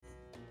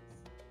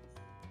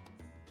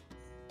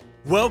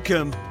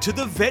Welcome to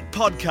the Vet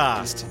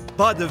Podcast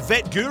by the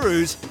Vet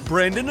Gurus,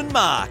 Brendan and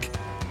Mark.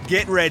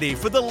 Get ready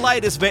for the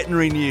latest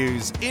veterinary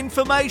news,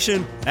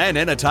 information and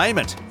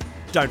entertainment.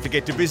 Don't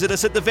forget to visit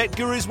us at the Vet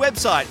Gurus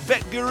website,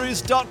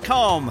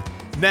 vetgurus.com.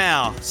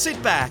 Now,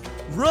 sit back,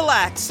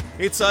 relax.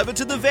 It's over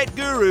to the Vet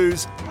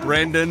Gurus,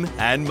 Brendan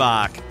and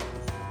Mark.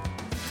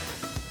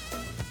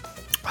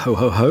 Ho,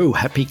 ho, ho.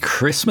 Happy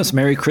Christmas,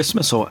 Merry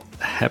Christmas, or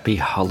Happy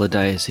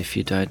Holidays if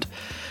you don't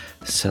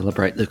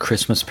celebrate the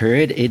Christmas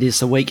period. It is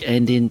the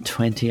weekend in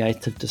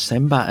 28th of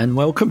December, and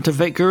welcome to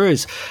Vet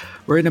Gurus.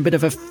 We're in a bit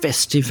of a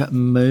festive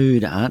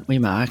mood, aren't we,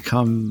 Mark?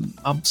 I'm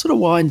sort of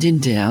winding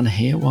down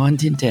here. I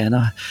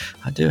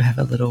do have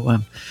a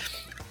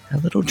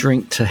little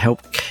drink to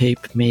help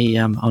keep me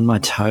on my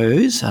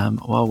toes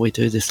while we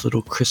do this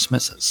little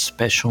Christmas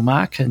special,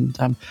 Mark. And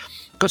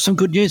got some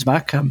good news,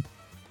 Mark.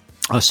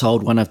 I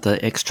sold one of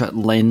the extra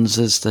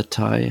lenses that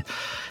I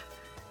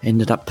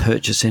ended up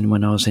purchasing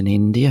when I was in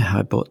India.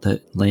 I bought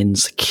the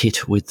lens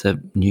kit with the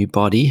new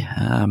body,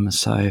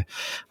 so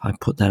I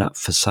put that up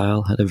for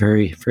sale at a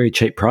very, very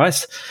cheap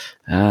price.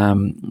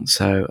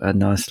 So a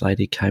nice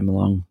lady came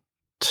along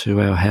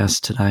to our house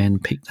today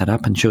and picked that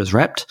up, and she was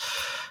wrapped.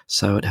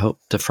 So it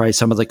helped defray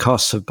some of the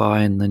costs of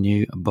buying the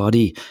new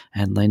body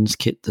and lens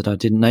kit that I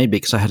didn't need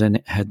because I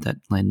hadn't had that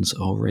lens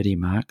already,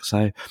 Mark.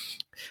 So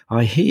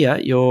I hear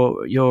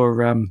you're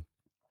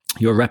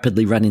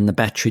rapidly running the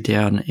battery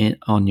down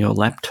on your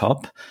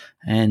laptop,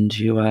 and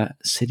you are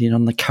sitting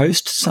on the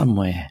coast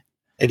somewhere.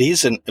 It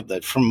is,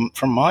 from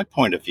my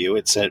point of view,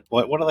 it's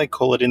what do they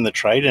call it in the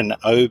trade? An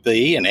OB,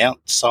 an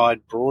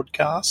outside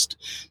broadcast.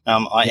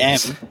 I am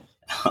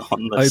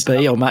on the OB,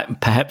 or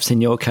perhaps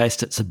in your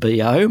case it's a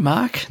BO,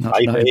 Mark,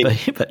 not an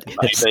OB, but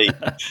yes. Maybe.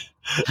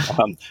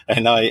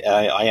 And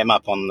I am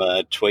up on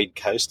the Tweed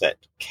coast at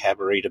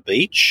Cabarita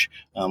Beach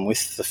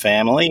with the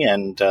family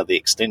and the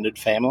extended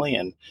family,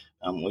 and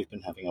we've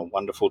been having a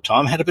wonderful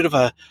time. Had a bit of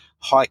a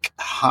hike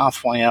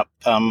halfway up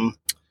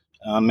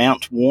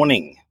Mount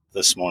Warning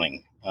this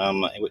morning,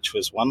 which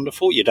was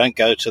wonderful. You don't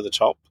go to the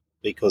top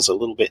because, a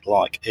little bit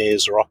like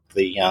Ayers Rock,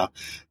 the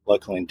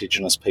local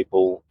Indigenous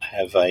people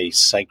have a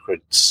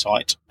sacred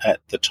site at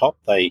the top.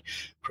 They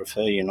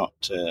prefer you not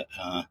to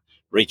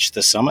reach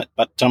the summit,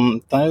 but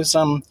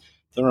the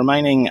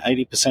remaining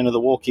 80% of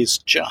the walk is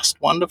just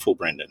wonderful,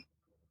 Brendan.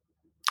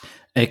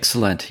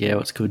 Excellent. Yeah,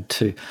 it's good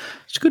to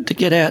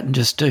get out and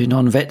just do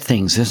non-vet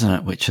things, isn't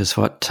it? Which is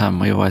what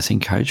we always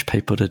encourage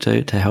people to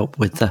do to help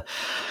with the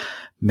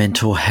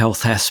mental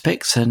health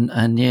aspects.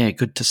 And yeah,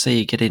 good to see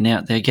you getting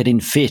out there, getting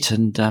fit,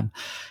 and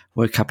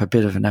work up a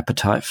bit of an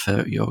appetite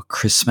for your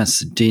Christmas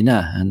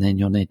dinner. And then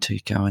you'll need to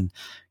go and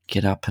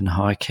get up and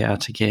hike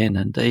out again.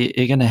 And are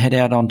you going to head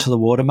out onto the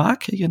water,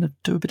 Mark? Are you going to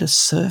do a bit of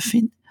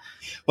surfing?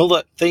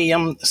 Well,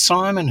 the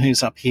Simon,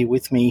 who's up here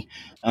with me,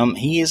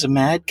 he is a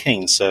mad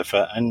keen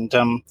surfer, and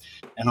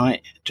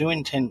I do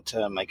intend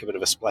to make a bit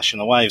of a splash in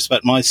the waves.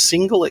 But my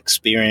single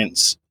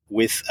experience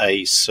with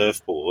a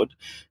surfboard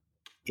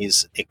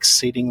is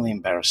exceedingly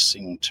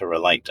embarrassing to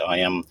relate.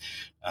 I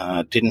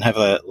didn't have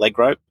a leg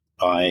rope.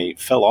 I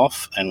fell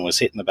off and was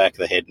hit in the back of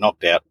the head,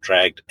 knocked out,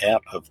 dragged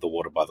out of the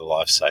water by the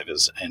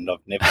lifesavers, and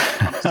I've never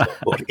been on a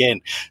surfboard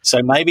again.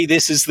 So maybe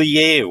this is the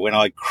year when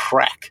I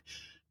crack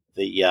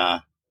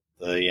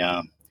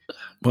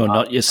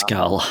not your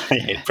skull.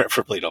 Yeah,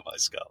 preferably not my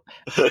skull.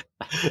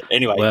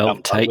 Anyway, well,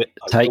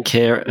 take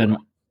care, and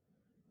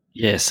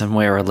yes, and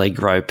wear a leg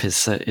rope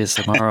is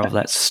the moral of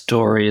that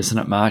story, isn't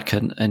it, Mark?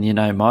 And you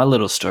know, my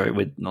little story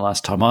with the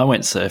last time I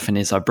went surfing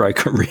is I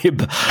broke a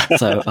rib,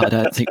 so I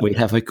don't think we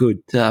have a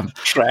good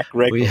track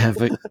record. We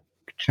have a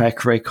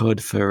track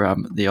record for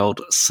the old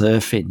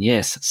surfing,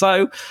 yes.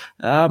 So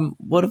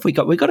what have we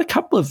got? We've got a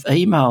couple of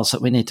emails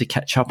that we need to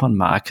catch up on,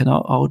 Mark, and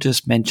I'll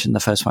just mention the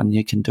first one.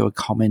 You can do a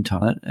comment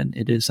on it, and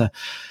it is a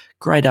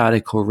great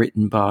article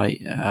written by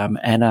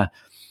Anna,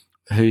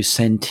 who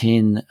sent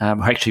in,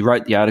 who actually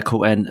wrote the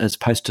article and has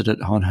posted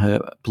it on her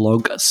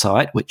blog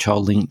site, which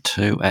I'll link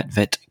to at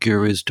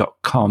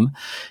vetgurus.com.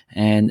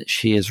 And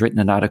she has written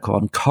an article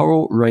on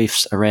coral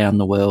reefs around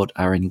the world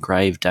are in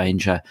grave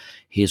danger.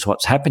 Here's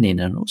what's happening.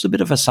 And it was a bit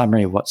of a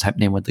summary of what's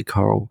happening with the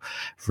coral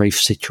reef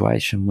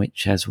situation,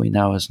 which, as we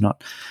know, is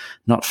not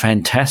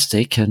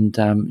fantastic. And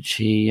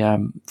she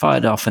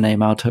fired off an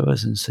email to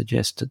us and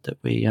suggested that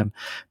we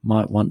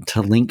might want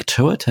to link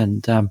to it.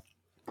 And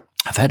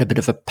I've had a bit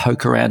of a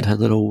poke around her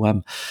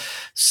little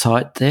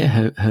site there,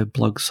 her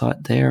blog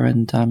site there,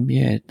 and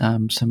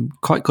some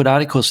quite good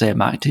articles there,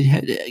 Mark.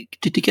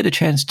 Did you get a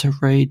chance to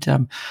read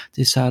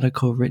this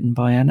article written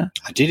by Anna?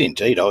 I did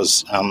indeed. I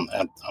was,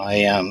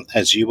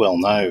 as you well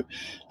know,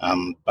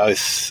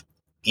 both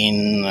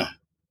in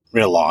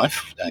real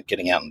life,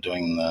 getting out and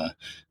doing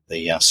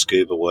the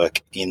scuba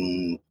work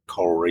in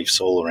coral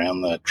reefs all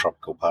around the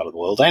tropical part of the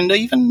world, and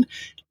even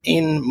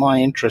in my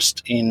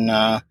interest in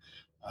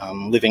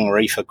living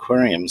reef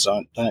aquariums.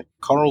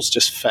 Corals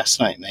just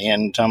fascinate me,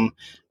 and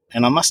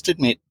I must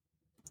admit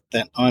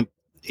that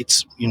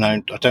it's,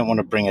 I don't want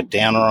to bring a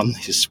downer on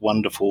this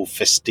wonderful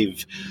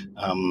festive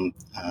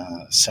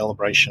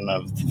celebration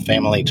of the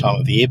family time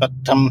of the year, but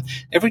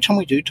every time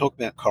we do talk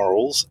about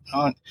corals,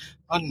 I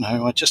don't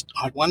know,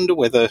 I wonder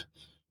whether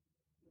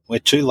we're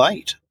too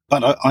late.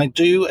 But I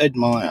do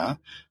admire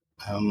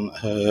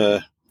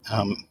her,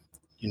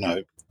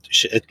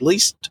 at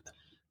least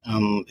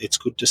it's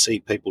good to see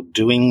people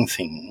doing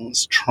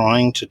things,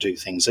 trying to do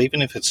things,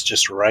 even if it's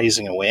just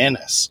raising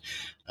awareness.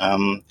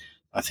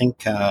 I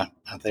think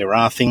there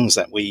are things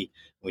that we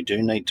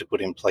do need to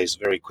put in place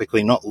very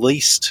quickly, not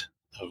least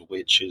of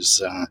which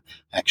is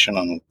action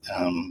on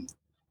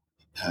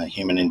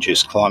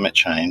human-induced climate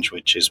change,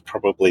 which is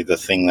probably the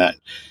thing that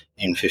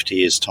in 50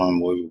 years'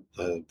 time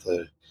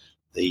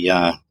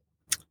the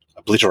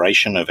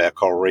obliteration of our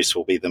coral reefs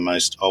will be the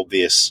most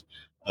obvious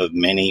of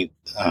many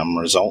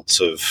results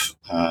of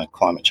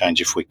climate change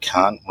if we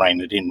can't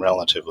rein it in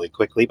relatively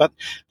quickly. But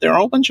there are a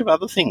whole bunch of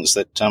other things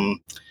that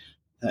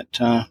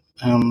are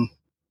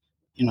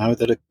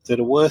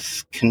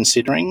worth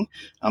considering.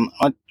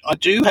 I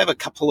do have a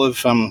couple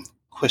of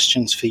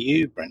questions for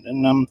you,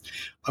 Brendan.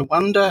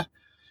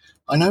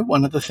 I know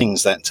one of the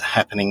things that's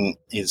happening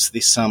is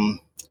this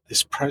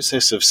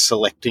process of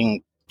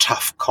selecting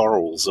tough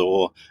corals,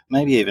 or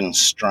maybe even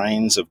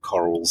strains of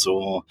corals,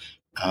 or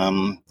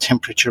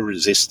temperature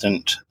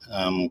resistant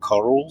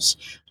corals.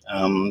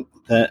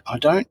 That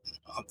I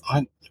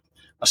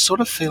sort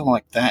of feel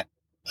like that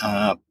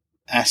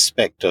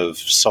aspect of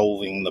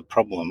solving the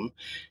problem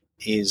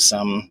is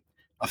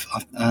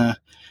I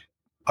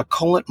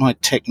call it my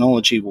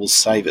technology will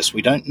save us.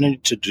 We don't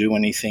need to do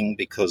anything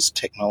because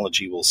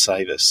technology will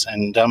save us,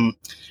 and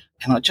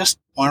I just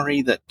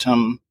worry that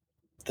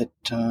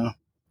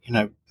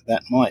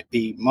that might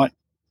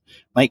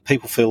make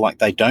people feel like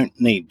they don't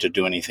need to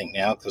do anything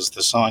now because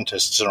the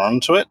scientists are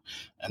onto it,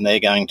 and they're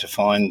going to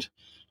find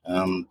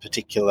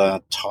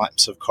particular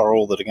types of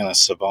coral that are going to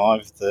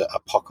survive the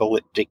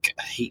apocalyptic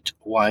heat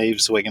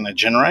waves we're going to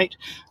generate.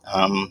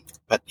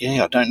 But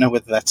yeah, I don't know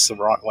whether that's the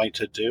right way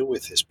to deal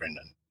with this,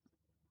 Brendan.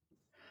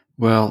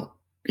 Well,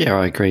 yeah,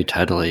 I agree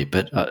totally.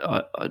 But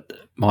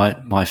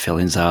my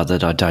feelings are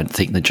that I don't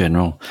think the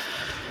general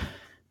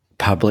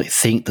public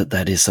think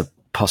that is a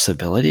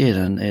possibility,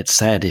 and it's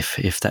sad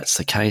if that's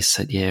the case.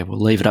 That we'll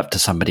leave it up to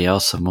somebody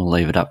else, and we'll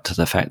leave it up to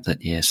the fact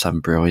that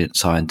some brilliant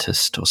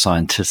scientist or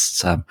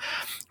scientists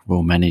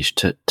will manage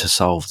to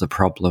solve the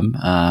problem.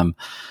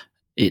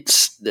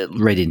 It's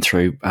reading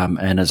through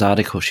Anna's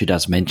article, she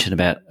does mention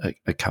about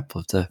a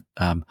couple of the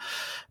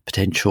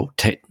potential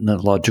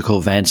technological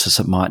advances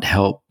that might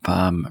help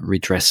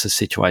redress the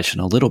situation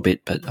a little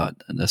bit, but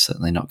they're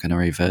certainly not going to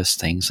reverse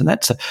things. And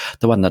that's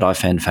the one that I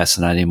found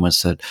fascinating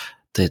was that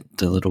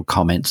the little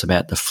comments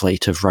about the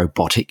fleet of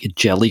robotic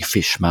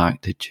jellyfish.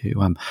 Mark, did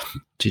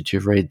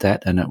you read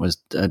that? And it was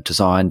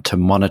designed to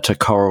monitor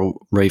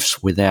coral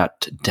reefs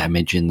without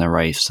damaging the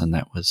reefs, and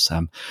that was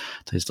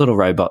these little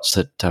robots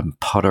that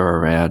potter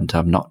around,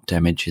 not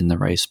damaging the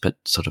reefs, but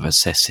sort of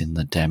assessing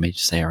the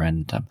damage there.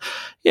 And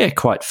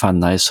quite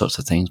fun, those sorts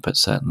of things, but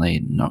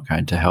certainly not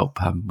going to help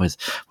with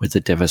the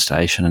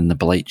devastation and the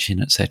bleaching,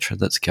 etc.,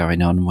 that's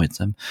going on with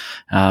them.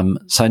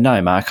 So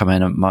no, Mark. I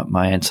mean,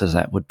 my answer to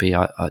that would be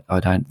I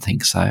don't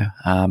think so.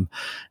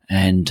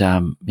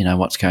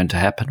 What's going to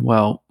happen?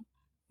 Well,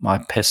 my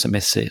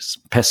pessimistic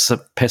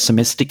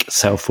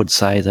self would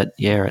say that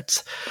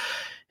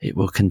it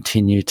will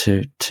continue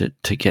to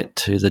get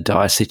to the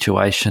dire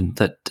situation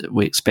that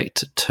we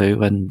expect it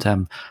to,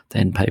 and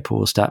then people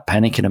will start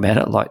panicking about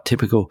it, like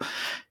typical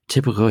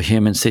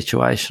human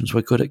situations. We're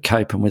good at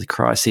coping with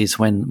crises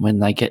when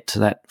they get to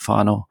that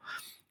final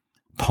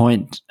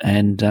point,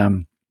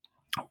 and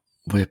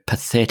we're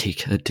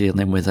pathetic at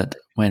dealing with it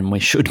when we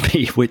should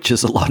be, which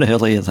is a lot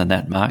earlier than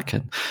that, Mark.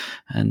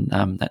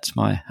 And that's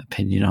my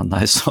opinion on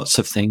those sorts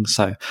of things.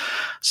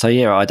 So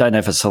yeah, I don't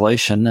have a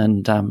solution,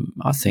 and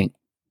I think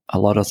a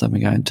lot of them are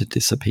going to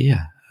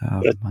disappear,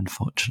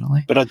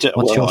 unfortunately. But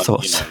what's your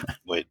thoughts?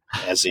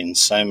 As in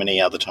so many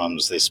other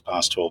times this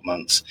past 12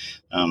 months,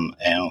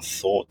 our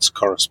thoughts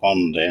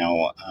correspond.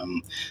 I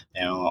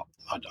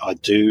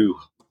do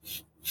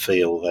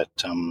feel that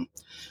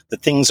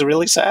that things are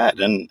really sad,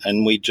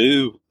 and we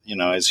do,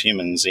 as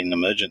humans in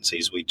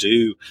emergencies, we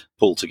do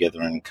pull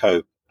together and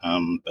cope.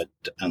 But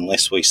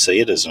unless we see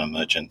it as an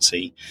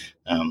emergency,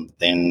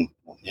 then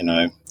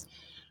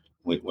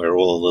we're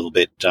all a little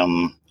bit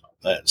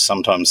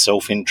sometimes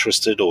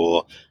self-interested,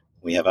 or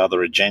we have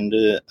other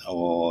agenda,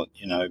 or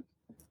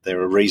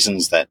there are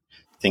reasons that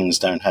things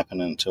don't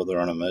happen until they're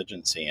an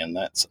emergency, and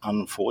that's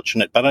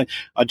unfortunate. But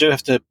I do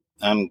have to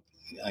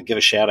give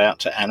a shout out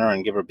to Anna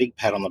and give her a big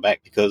pat on the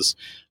back, because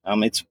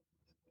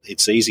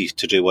it's easy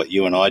to do what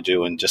you and I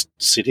do and just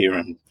sit here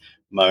and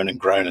moan and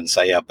groan and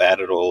say how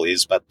bad it all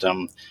is. But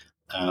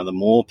the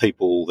more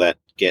people that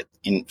get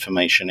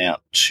information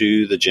out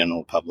to the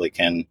general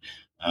public and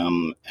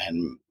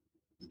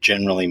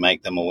generally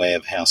make them aware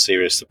of how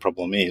serious the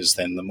problem is,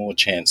 then the more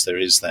chance there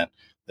is that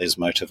there's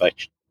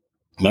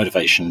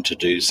motivation to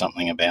do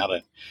something about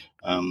it.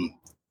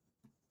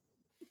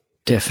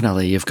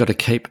 definitely. You've got to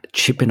keep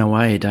chipping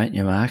away, don't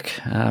you, Mark?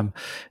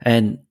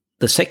 And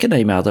the second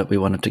email that we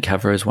wanted to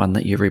cover is one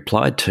that you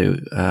replied to,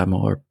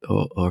 or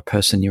a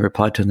person you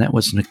replied to, and that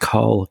was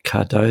Nicole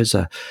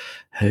Cardoza,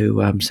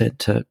 who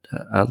sent a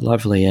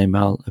lovely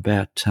email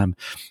about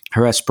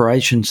her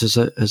aspirations as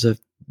a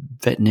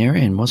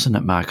veterinarian, wasn't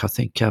it, Mark? I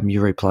think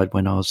you replied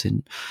when I was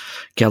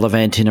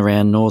gallivanting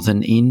around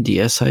northern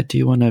India. So do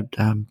you want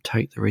to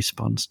take the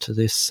response to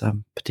this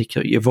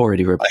particular? You've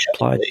already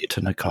replied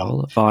to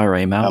Nicole via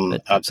email.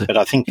 But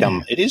I think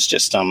it is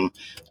just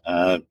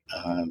a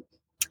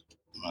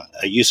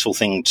useful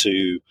thing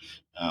to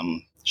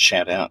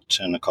shout out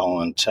to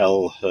Nicole and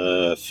tell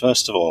her,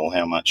 first of all,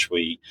 how much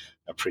we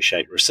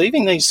appreciate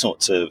receiving these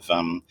sorts of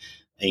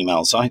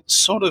emails. I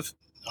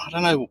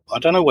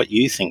don't know what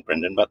you think,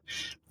 Brendan, but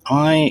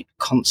I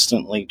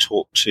constantly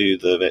talk to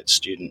the vet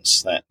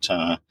students that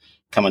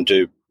come and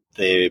do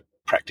their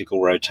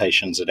practical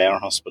rotations at our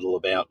hospital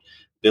about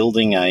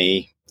building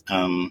a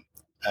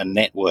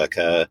network,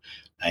 a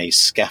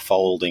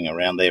scaffolding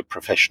around their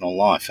professional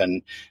life.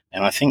 And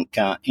I think,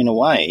 in a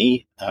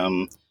way,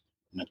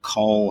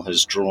 Nicole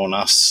has drawn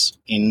us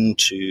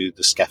into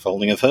the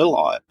scaffolding of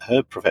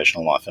her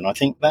professional life. And I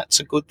think that's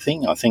a good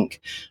thing. I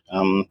think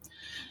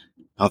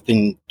I've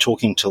been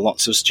talking to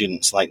lots of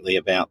students lately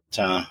about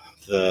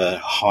the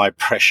high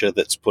pressure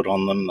that's put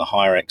on them, the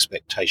higher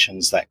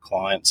expectations that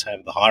clients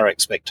have, the higher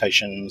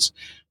expectations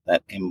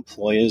that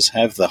employers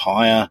have, the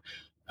higher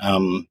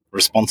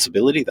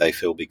responsibility they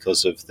feel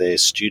because of their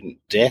student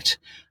debt.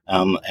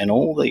 And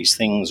all these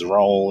things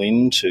roll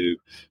into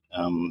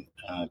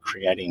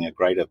creating a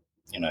greater,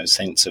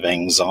 sense of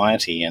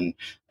anxiety. And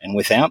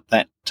without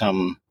that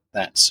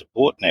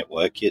support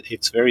network,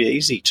 it's very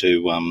easy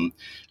to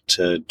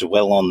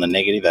dwell on the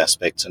negative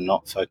aspects and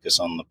not focus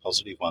on the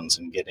positive ones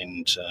and get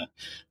into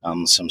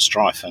some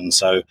strife. And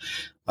so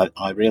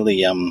I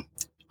really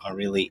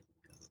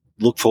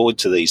look forward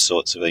to these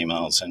sorts of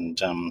emails,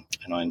 and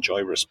I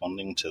enjoy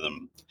responding to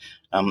them.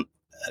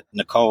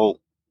 Nicole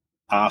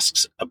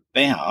asks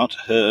about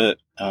her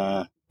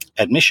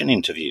admission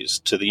interviews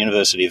to the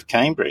University of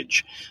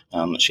Cambridge.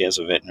 She has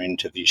a veterinary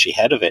interview. She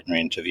had a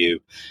veterinary interview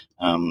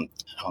on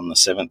the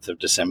 7th of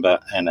December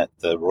and at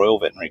the Royal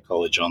Veterinary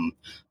College on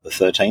the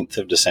 13th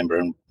of December.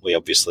 And we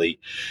obviously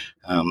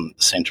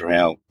sent her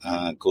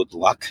our good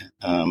luck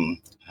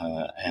and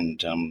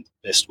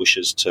best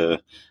wishes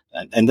to.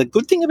 And the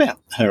good thing about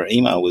her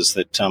email was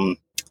that,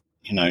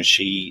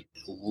 she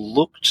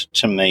looked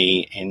to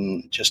me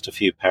in just a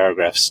few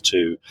paragraphs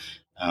to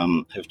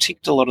have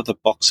ticked a lot of the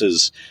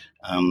boxes,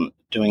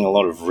 doing a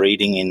lot of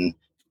reading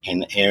in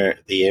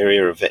the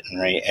area of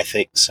veterinary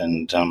ethics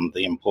and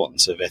the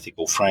importance of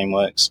ethical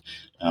frameworks,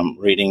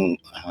 reading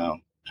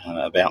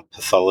about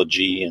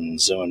pathology and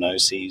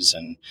zoonoses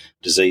and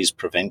disease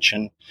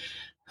prevention.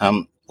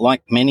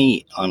 Like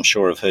many, I'm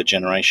sure, of her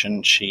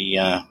generation, she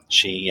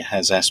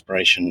has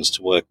aspirations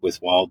to work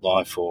with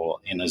wildlife or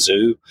in a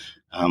zoo,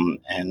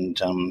 and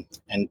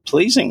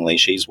pleasingly,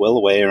 she's well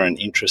aware and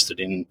interested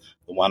in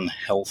the One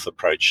Health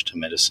approach to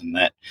medicine,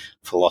 that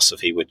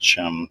philosophy which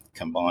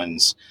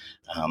combines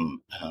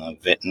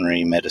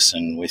veterinary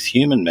medicine with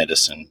human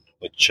medicine,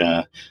 which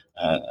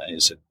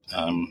is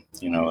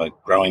a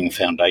growing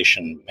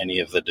foundation. Many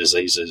of the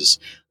diseases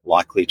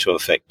likely to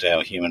affect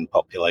our human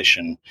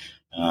population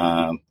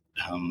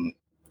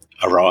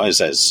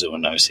arise as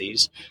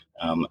zoonoses,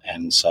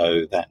 and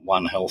so that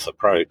One Health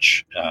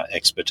approach,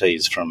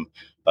 expertise from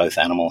both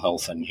animal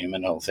health and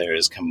human health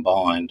areas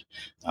combined,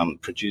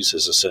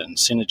 produces a certain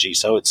synergy.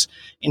 So it's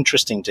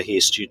interesting to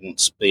hear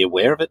students be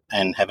aware of it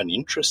and have an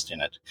interest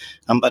in it.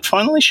 But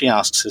finally, she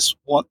asks us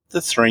what the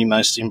 3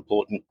 most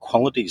important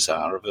qualities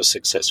are of a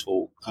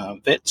successful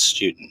vet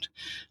student.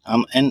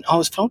 And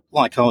I felt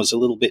like I was a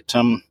little bit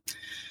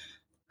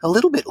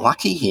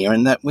lucky here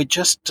in that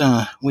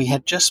we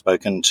had just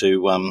spoken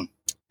to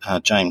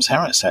James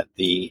Harris at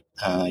the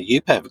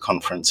UPAV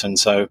conference, and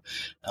so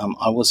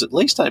I was at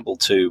least able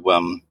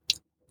to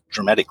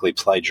dramatically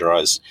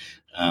plagiarise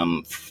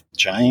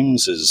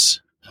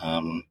James's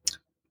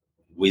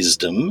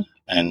wisdom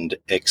and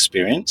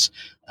experience,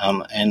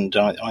 and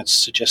I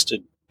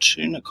suggested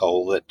to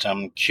Nicole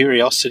that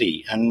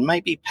curiosity and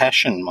maybe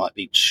passion might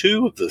be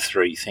 2 of the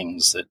 3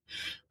 things that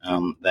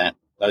that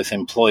both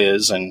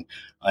employers and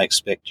I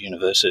expect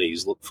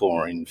universities look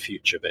for in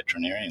future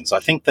veterinarians. I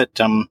think that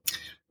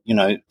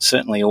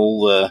certainly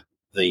all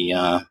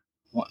the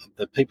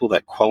people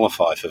that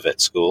qualify for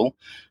vet school,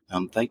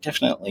 they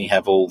definitely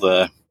have all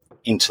the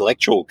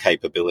intellectual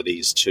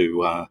capabilities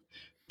to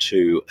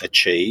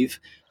achieve,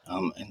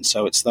 and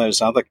so it's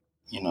those other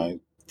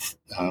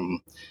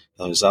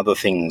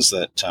things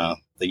that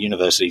the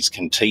universities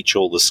can teach,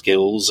 all the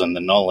skills and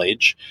the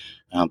knowledge.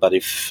 But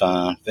if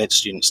vet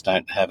students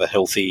don't have a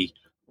healthy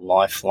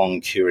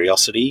lifelong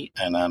curiosity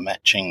and a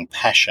matching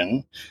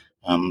passion,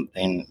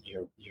 then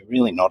you're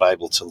really not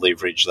able to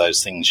leverage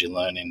those things you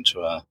learn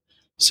into a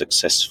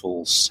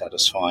successful,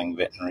 satisfying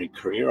veterinary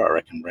career, I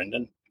reckon,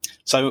 Brendan.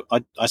 So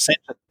I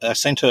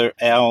sent her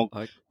our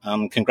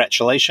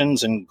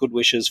congratulations and good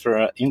wishes for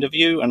her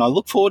interview, and I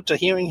look forward to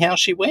hearing how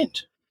she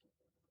went.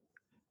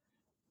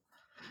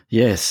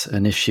 Yes,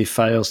 and if she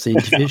fails the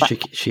interview,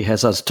 she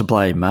has us to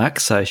blame, Mark,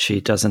 so she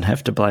doesn't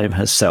have to blame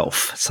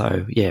herself.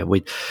 So, yeah,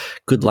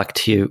 good luck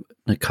to you,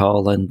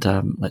 Nicole, and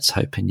let's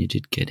hope you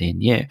did get in.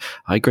 Yeah,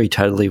 I agree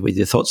totally with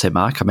your thoughts there,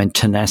 Mark. I mean,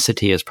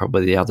 tenacity is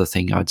probably the other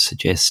thing I'd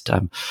suggest.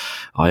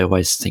 I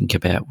always think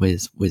about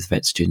with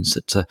vet students,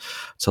 it's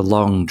a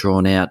long,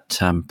 drawn-out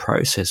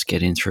process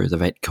getting through the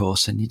vet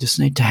course, and you just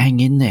need to hang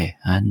in there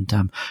and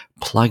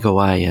plug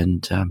away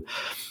and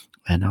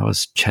I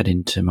was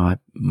chatting to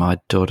my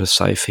daughter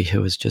Sophie,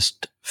 who has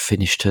just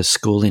finished her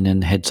schooling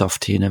and heads off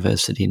to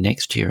university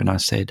next year. And I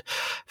said,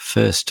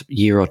 first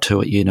year or two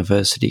at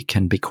university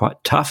can be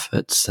quite tough.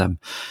 It's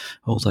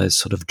all those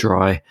sort of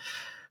dry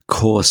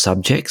core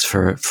subjects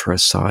for a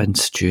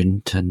science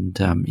student. And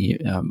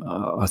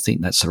I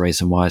think that's the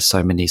reason why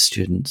so many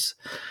students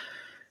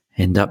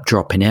end up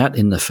dropping out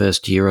in the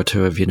first year or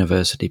two of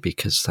university,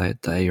 because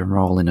they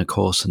enroll in a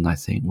course and they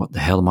think, what the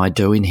hell am I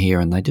doing here?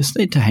 And they just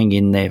need to hang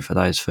in there for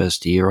those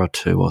first year or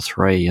two or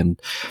three.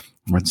 And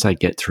once they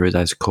get through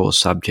those core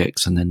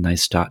subjects and then they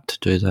start to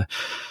do the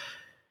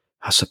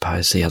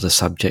other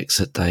subjects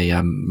that they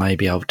may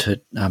be able to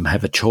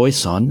have a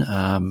choice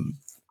on,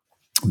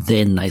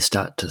 then they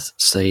start to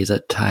see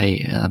that,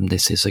 hey,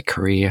 this is a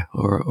career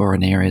or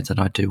an area that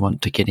I do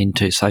want to get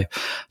into. So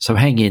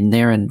hang in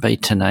there and be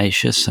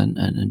tenacious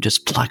and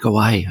just plug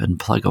away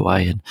and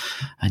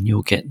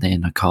you'll get there,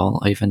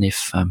 Nicole, even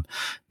if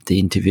the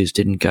interviews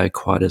didn't go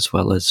quite as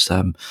well as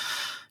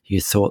you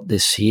thought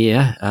this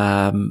year.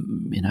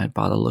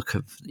 By the look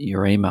of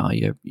your email,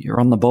 you're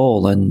on the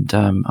ball, and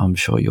I'm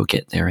sure you'll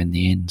get there in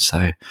the end.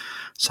 So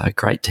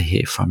great to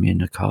hear from you,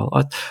 Nicole.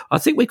 I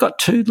think we got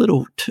two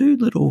little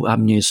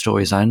news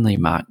stories only,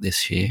 Mark,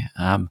 this year,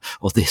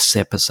 or this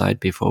episode,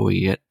 before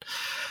we get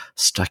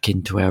stuck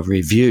into our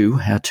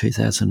review, our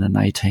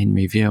 2018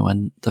 review.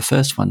 And the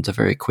first one's a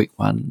very quick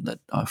one that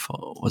I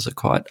thought was a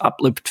quite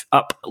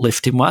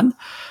uplifting one.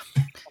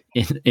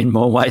 In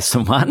more ways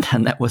than one,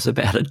 and that was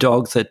about a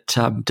dog that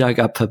dug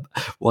up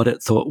what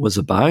it thought was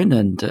a bone,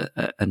 and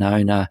an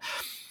owner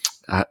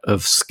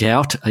of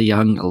Scout, a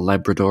young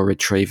Labrador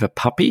Retriever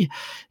puppy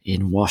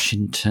in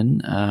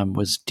Washington,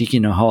 was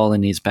digging a hole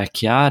in his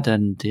backyard,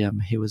 and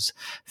he was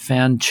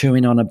found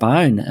chewing on a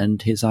bone,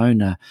 and his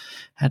owner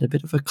had a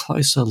bit of a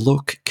closer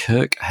look.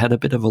 Kirk had a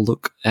bit of a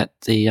look at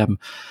the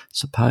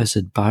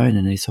supposed bone,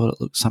 and he thought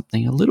it looked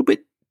something a little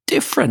bit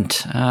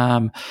different,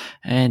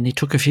 and he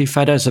took a few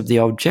photos of the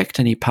object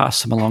and he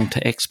passed them along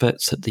to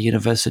experts at the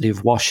University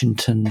of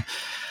Washington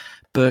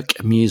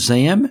Burke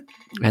Museum,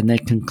 and their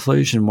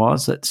conclusion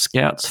was that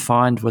Scout's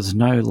find was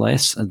no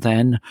less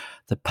than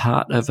the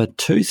part of a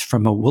tooth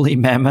from a woolly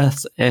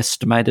mammoth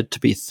estimated to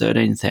be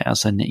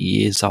 13,000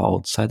 years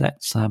old. So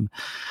that's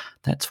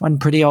one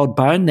pretty old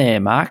bone there,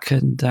 Mark.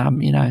 And,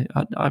 I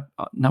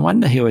no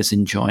wonder he was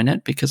enjoying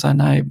it, because I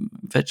know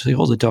virtually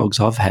all the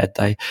dogs I've had,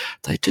 they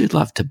do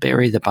love to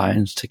bury the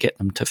bones to get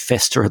them to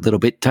fester a little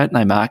bit, don't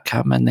they, Mark?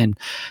 And then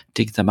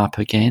dig them up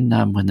again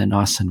when they're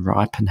nice and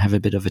ripe and have a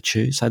bit of a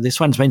chew. So this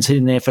one's been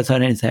sitting there for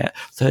 13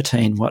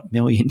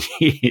 million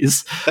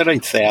years?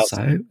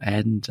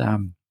 13,000.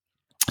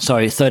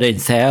 So,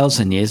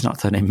 13,000 years, not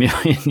 13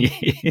 million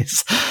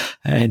years.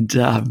 And,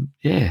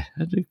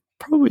 it'd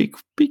probably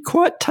be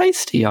quite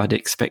tasty, I'd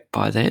expect,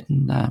 by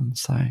then.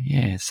 So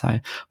I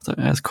thought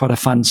that was quite a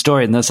fun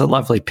story. And there's a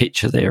lovely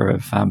picture there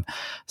of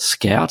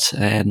Scout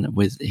and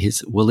with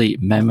his woolly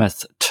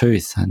mammoth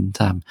tooth. And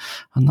I'm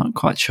not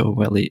quite sure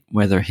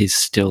whether he's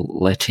still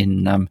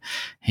letting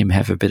him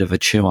have a bit of a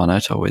chew on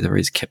it, or whether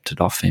he's kept it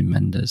off him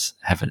and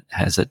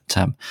has it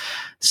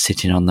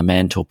sitting on the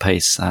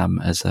mantelpiece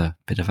as a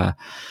bit of a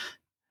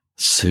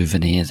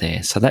souvenir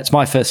there. So that's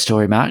my first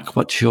story, Mark.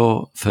 What's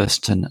your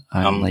first and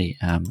only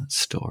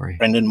story?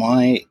 Brendan,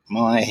 I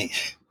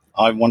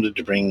wanted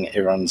to bring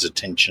everyone's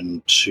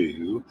attention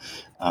to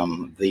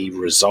the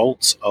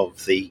results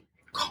of the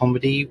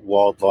Comedy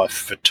Wildlife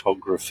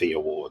Photography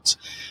Awards.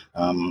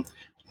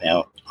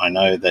 Now, I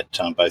know that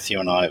both you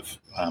and I have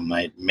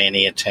made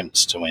many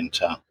attempts to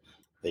enter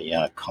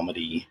the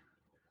Comedy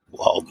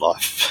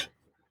Wildlife,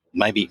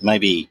 maybe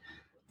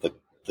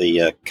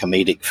the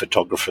Comedic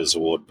Photographers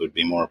Award would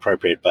be more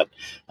appropriate, but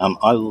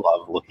I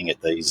love looking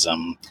at these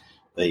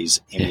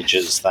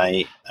images.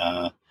 They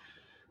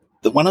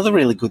one of the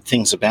really good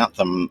things about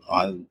them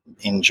I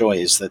enjoy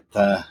is that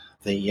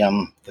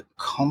the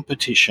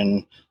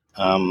competition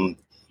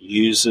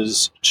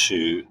uses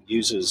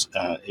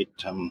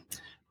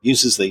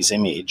these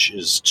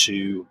images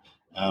to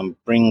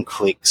bring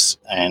clicks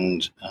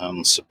and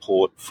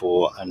support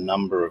for a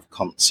number of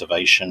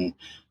conservation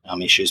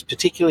issues,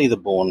 particularly the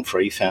Born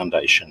Free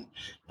Foundation,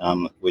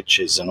 which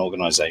is an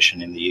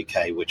organisation in the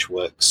UK which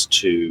works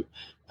to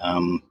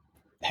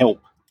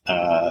help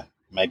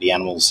maybe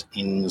animals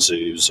in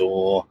zoos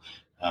or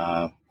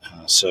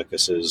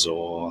circuses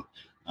or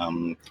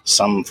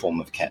some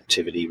form of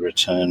captivity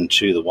return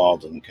to the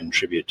wild and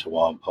contribute to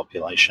wild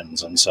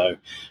populations. And so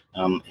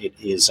it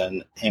is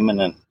an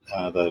eminent,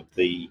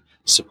 the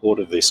support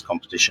of this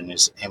competition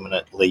is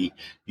eminently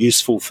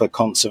useful for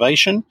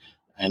conservation.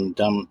 And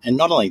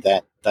not only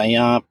that, they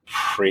are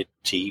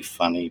pretty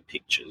funny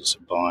pictures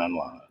by and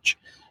large.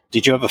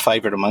 Did you have a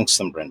favourite amongst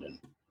them, Brendan?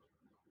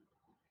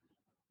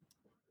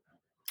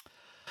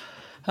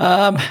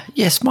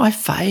 Yes, my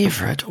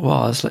favourite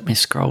was, let me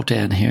scroll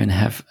down here and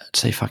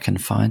see if I can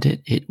find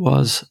it. It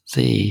was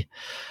the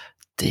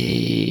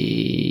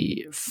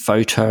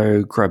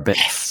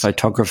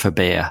photographer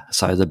bear.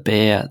 So the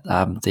bear,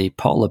 the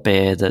polar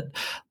bear that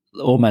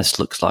almost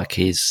looks like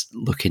he's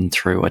looking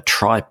through a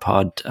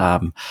tripod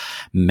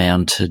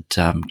mounted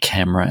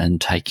camera and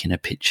taking a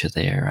picture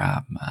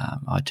there.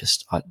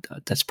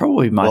 That's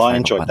probably my favourite. I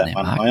enjoyed that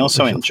one. Mark. I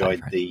also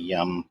enjoyed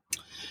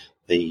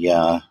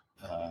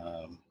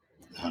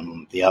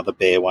the other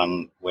bear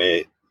one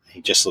where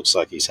he just looks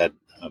like he's had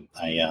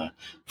a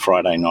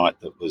Friday night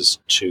that was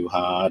too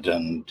hard,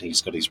 and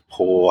he's got his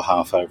paw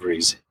half over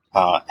his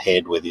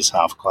head with his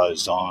half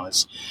closed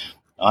eyes.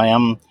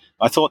 I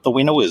thought the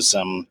winner was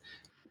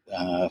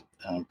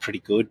pretty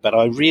good, but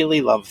I really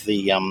love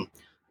the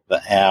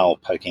owl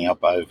poking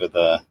up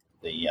over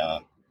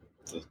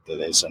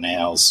there's an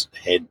owl's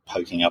head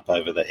poking up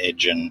over the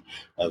edge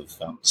of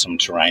some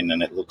terrain,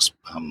 and it looks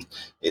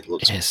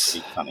yes,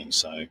 pretty funny.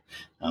 So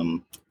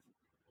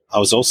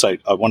I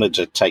wanted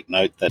to take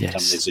note that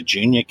there's a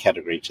junior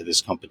category to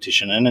this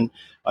competition, and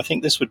I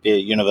think this would be a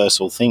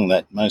universal thing,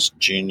 that most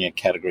junior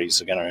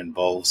categories are going to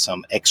involve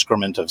some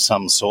excrement of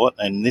some sort,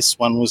 and this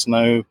one was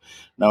no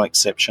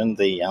exception.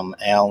 The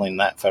owl in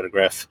that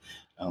photograph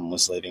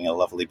was leaving a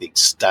lovely big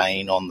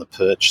stain on the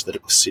perch that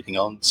it was sitting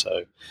on.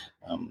 So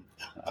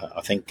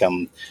I think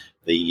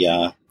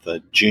the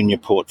junior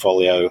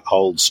portfolio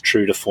holds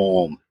true to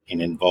form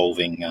in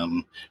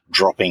involving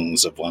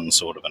droppings of one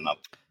sort or another.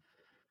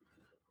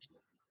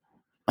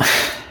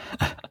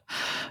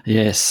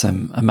 Yes,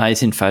 some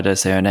amazing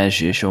photos there, and as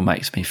usual,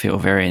 makes me feel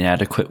very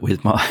inadequate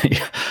with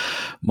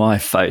my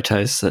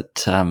photos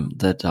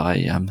that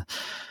I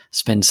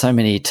spend so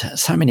many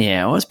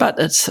hours. But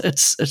it's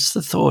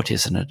the thought,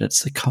 isn't it?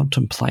 It's the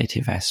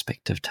contemplative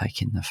aspect of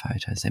taking the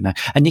photos there,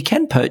 and you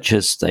can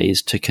purchase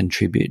these to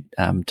contribute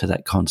to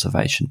that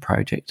conservation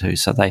project too.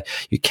 So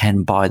you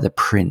can buy the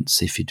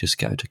prints if you just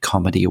go to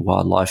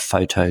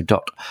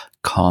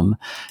comedywildlifephoto.com,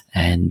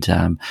 and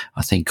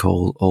I think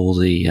all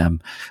the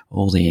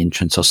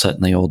entrants, or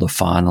certainly all the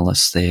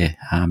finalists there,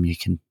 you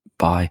can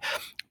buy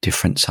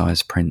different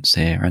size prints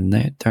there, and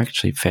they're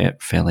actually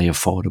fairly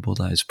affordable,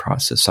 those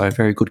prices. So a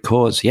very good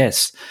cause,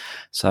 yes.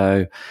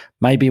 So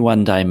maybe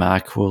one day,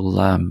 Mark, we'll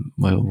have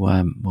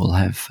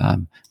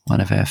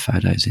one of our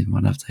photos in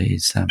one of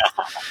these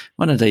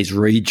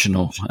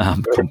regional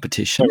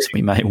competitions.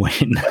 We may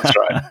win. That's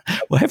right.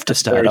 We'll have to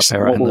start up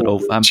our own little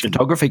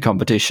photography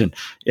competition.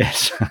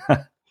 Yes.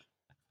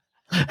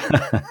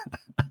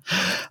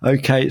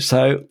 Okay,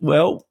 so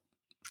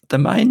the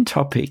main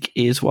topic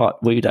is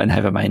what? We don't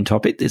have a main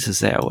topic. This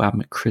is our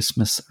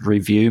Christmas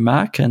review,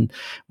 Mark, and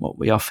what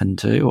we often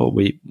do, or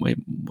we've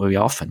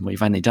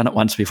only done it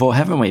once before,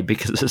 haven't we?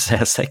 Because it's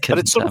our second. But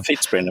it sort of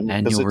fits, Brendan,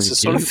 because it's the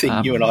sort of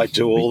thing you and I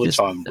do all the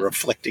time,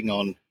 reflecting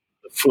on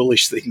the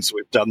foolish things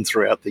we've done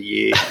throughout the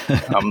year.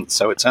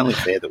 So it's only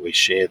fair that we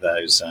share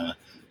those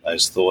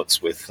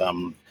thoughts with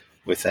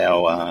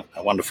our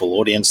wonderful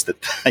audience,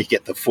 that they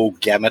get the full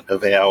gamut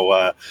of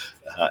our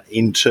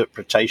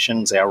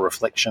interpretations, our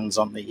reflections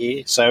on the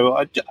year. So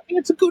I think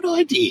it's a good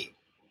idea.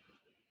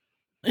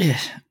 Yeah.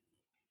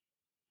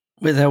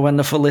 With our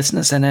wonderful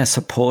listeners and our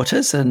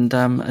supporters, and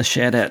a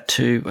shout out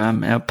to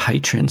our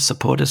Patreon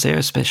supporters there,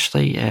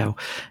 especially our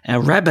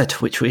rabbit,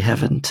 which we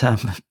haven't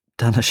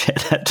done a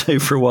shout out to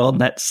for a while,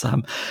 and that's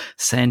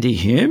Sandy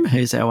Hume,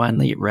 who's our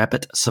only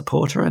rabbit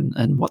supporter.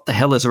 And what the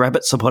hell is a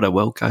rabbit supporter?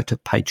 Well, go to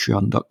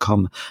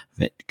patreon.com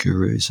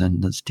vetgurus,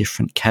 and there's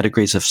different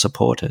categories of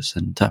supporters,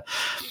 and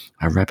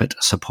a rabbit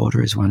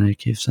supporter is one who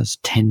gives us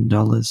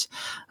 $10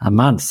 a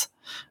month.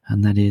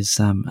 And that is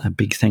a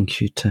big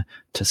thank you to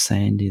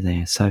Sandy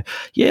there. So,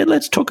 yeah,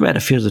 let's talk about a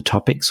few of the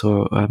topics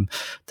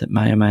that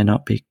may or may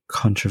not be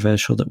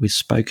controversial that we've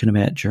spoken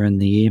about during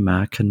the year,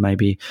 Mark, and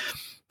maybe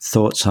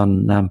thoughts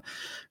on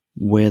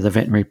where the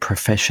veterinary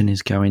profession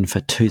is going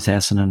for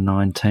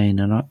 2019.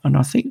 And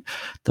I think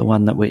the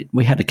one that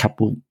we had a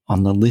couple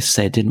on the list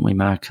there, didn't we,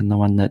 Mark? And the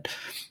one that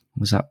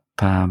was up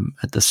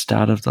at the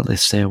start of the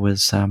list there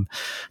was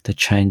the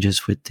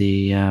changes with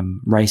the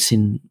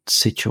racing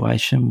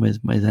situation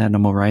with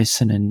animal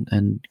racing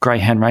and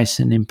greyhound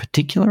racing in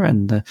particular,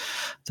 and the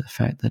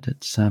fact that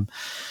it's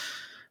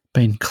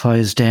been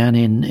closed down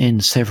in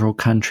several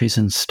countries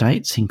and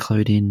states,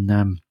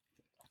 including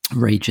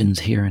regions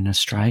here in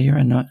Australia.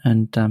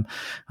 And I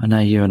know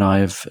you and I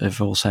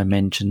have also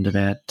mentioned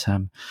about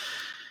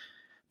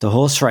the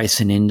horse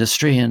racing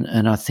industry,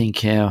 and I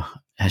think our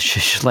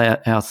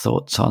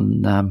thoughts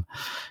on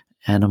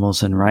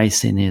animals and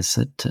racing is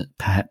that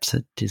perhaps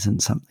it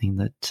isn't something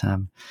that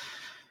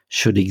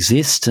should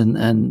exist,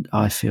 and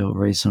I feel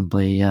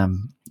reasonably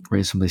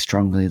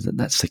strongly that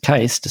that's the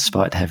case,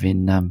 despite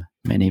having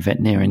many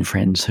veterinarian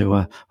friends who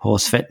are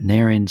horse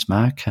veterinarians,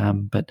 Mark.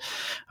 But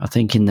I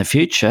think in the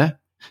future,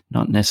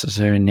 not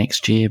necessarily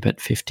next year, but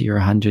 50 or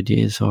 100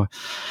 years or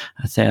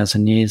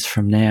 1,000 years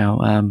from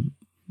now,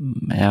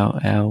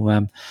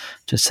 our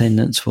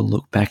descendants will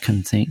look back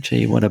and think,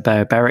 gee, what a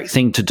barbaric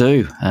thing to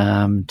do,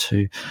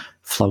 to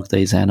flog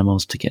these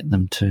animals to get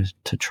them to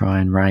try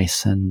and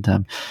race.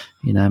 And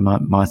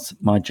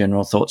my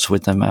general thoughts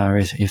with them are,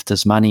 if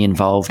there's money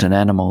involved in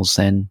animals,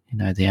 then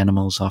the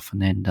animals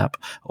often end up,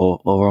 or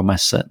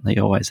almost certainly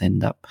always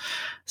end up,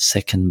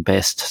 second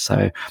best.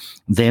 So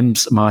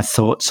them's my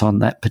thoughts on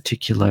that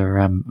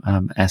particular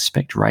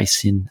aspect,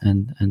 racing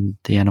and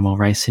the animal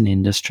racing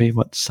industry.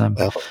 What's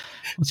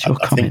your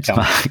comments,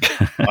 Mark?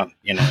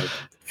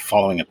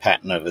 Following a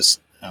pattern of us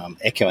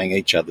echoing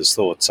each other's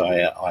thoughts,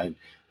 I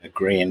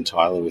agree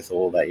entirely with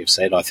all that you've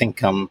said. I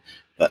think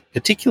that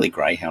particularly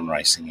greyhound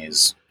racing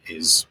is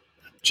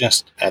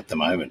just at the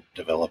moment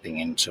developing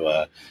into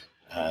a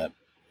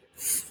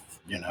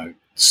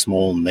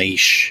small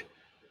niche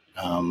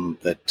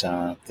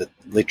that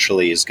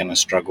literally is going to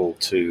struggle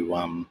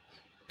to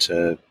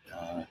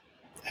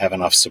have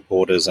enough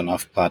supporters,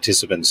 enough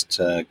participants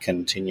to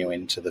continue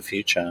into the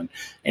future.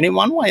 And in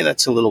one way,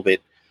 that's a little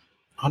bit,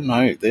 I don't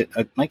know,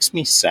 it makes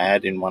me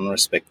sad in one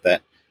respect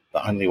that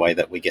the only way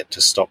that we get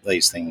to stop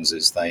these things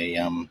is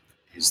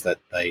that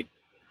they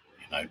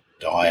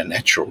die a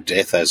natural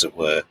death, as it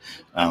were,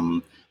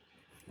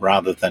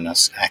 rather than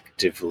us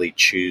actively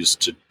choose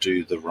to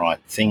do the right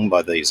thing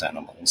by these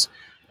animals.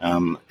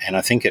 And I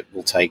think it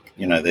will take,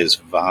 there's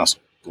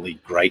vastly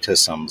greater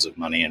sums of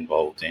money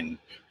involved in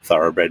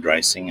thoroughbred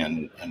racing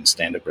and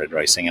standardbred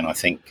racing, and I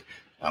think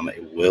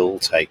it will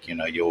take,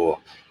 your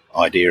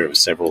idea of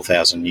several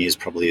thousand years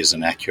probably is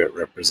an accurate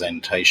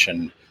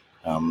representation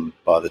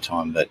by the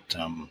time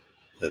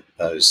that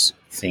those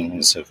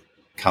things have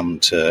come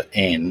to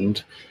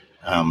end.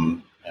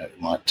 It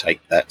might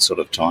take that sort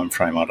of time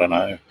frame, I don't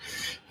know.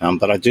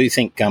 But I do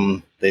think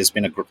there's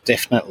been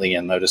definitely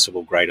a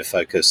noticeable greater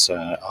focus.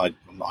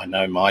 I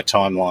know my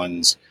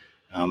timelines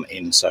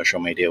in social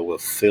media were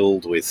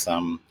filled with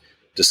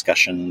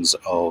discussions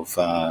of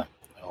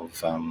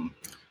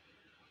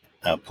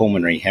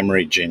pulmonary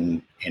hemorrhage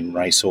in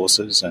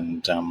racehorses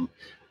and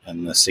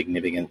the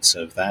significance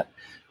of that.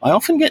 I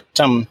often get,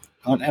 and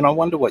I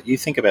wonder what you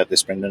think about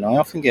this, Brendan, I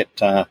often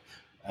get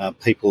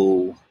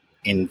people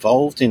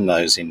involved in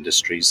those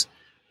industries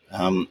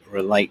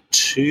relate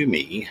to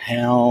me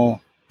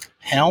how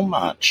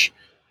much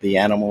the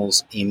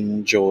animals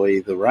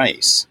enjoy the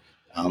race.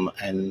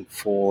 And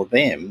for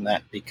them,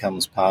 that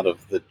becomes part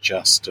of the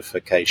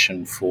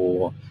justification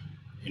for,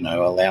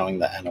 allowing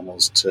the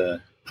animals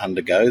to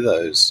undergo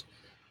those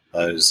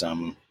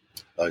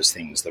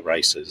things, the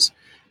races.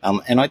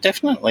 And I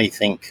definitely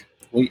think,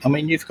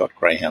 you've got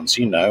greyhounds,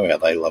 how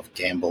they love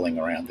gambling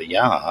around the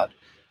yard,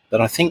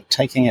 but I think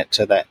taking it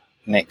to that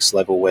next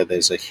level where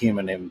there's a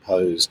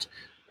human-imposed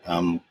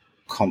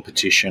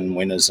competition,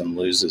 winners and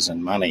losers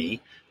and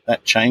money,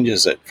 that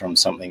changes it from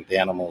something the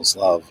animals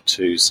love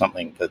to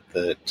something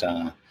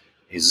that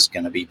is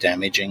going to be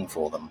damaging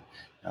for them.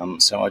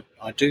 So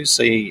I do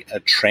see a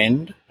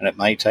trend, and it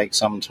may take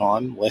some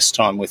time, less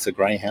time with the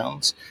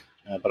greyhounds,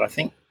 but I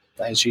think,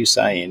 as you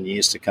say, in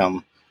years to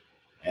come,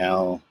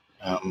 our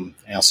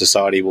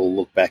society will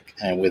look back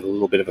and with a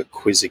little bit of a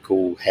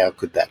quizzical, how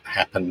could that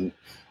happen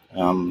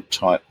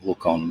type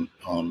look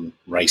on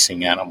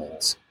racing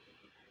animals.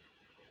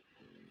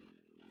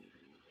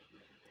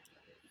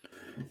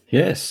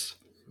 Yes.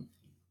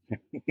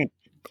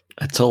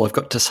 That's all I've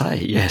got to say.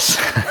 Yes.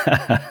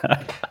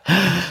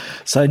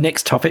 So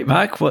next topic,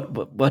 Mark.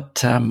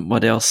 What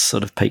else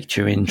sort of piqued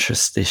your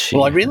interest this year?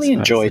 Well, I really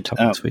enjoyed.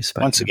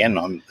 Once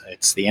again,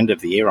 it's the end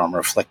of the year. I'm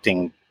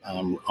reflecting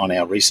on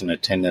our recent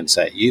attendance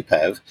at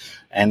UPAV,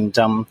 and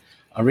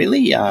I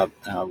really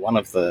one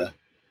of the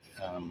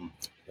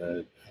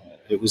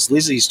it was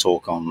Lizzie's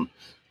talk on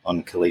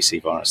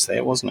calicivirus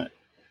there, wasn't it?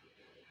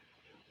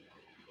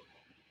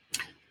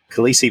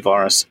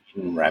 Calicivirus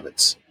in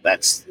rabbits.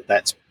 That's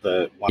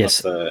the one Yes.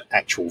 of the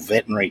actual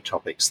veterinary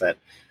topics that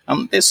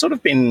there's sort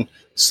of been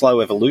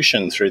slow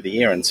evolution through the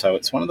year, and so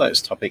it's one of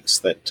those topics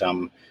that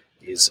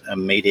is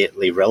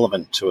immediately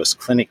relevant to us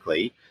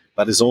clinically,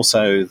 but is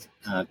also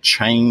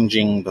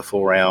changing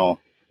before our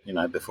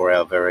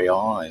very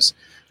eyes.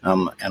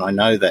 And I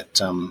know that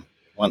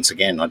once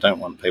again, I don't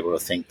want people to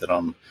think that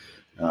I'm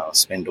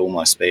spend all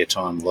my spare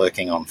time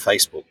lurking on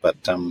Facebook, but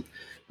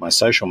my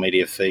social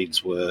media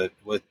feeds were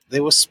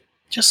there was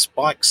just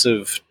spikes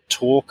of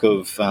talk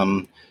of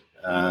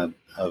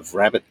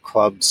rabbit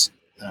clubs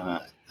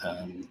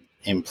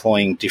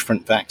employing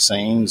different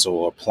vaccines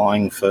or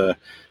applying for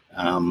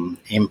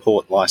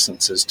import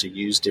licenses to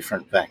use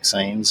different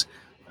vaccines.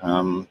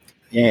 I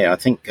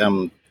think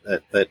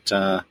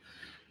that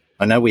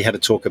I know we had a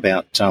talk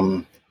about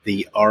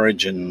the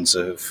origins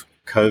of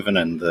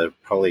Covenant, the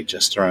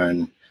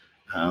progesterone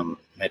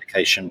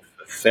medication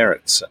for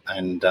ferrets,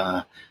 and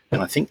I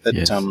think that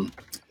Yes.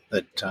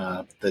 that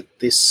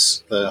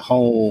the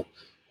whole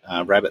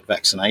rabbit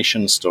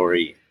vaccination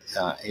story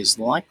is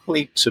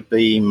likely to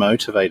be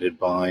motivated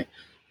by,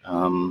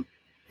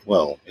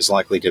 is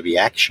likely to be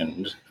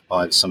actioned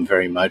by some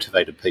very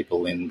motivated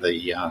people in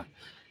the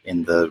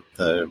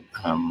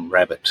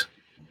rabbit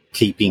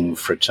keeping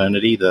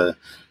fraternity, the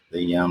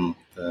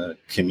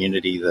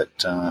community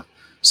that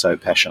so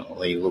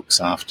passionately looks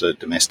after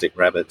domestic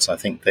rabbits. I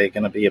think they're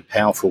going to be a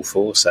powerful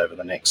force over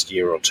the next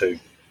year or two.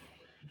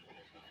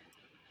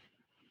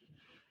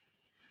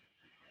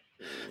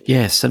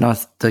 Yes, and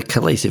the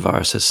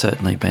calicivirus has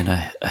certainly been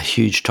a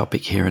huge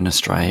topic here in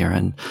Australia,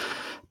 and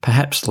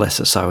perhaps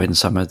lesser so in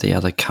some of the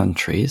other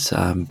countries,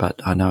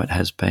 but I know it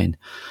has been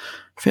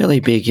fairly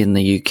big in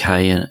the UK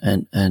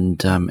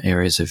and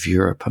areas of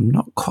Europe. I'm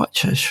not quite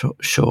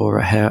sure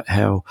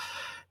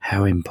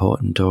how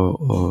important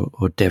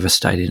or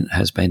devastating it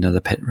has been to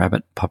the pet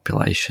rabbit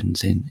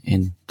populations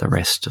in the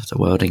rest of the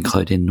world,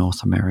 including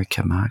North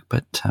America, Mark.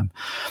 But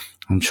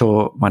I'm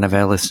sure one of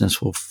our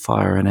listeners will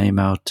fire an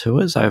email to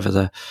us over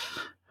the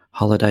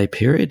holiday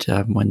period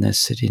when they're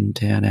sitting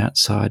down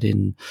outside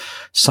in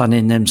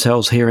sunning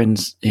themselves here in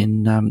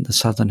the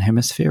southern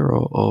hemisphere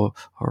or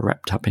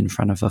wrapped up in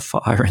front of a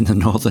fire in the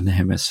northern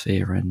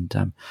hemisphere and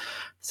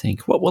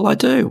think, what will I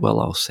do? Well,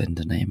 I'll send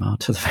an email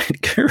to the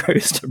Vet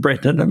Gurus, to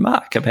Brendan and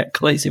Mark, about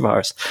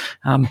calicivirus.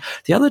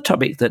 The other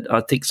topic that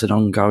I think is an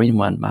ongoing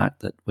one, Mark,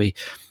 that we've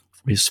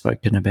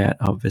spoken about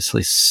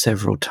obviously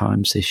several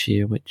times this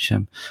year, which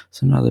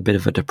is another bit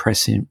of a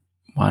depressing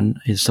one,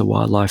 is the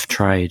wildlife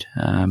trade,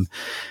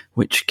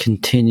 which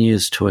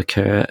continues to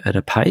occur at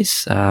a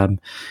pace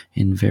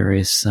in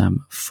various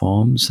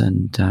forms.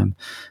 And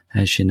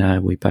as you know,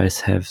 we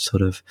both have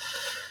sort of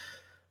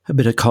a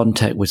bit of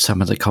contact with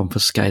some of the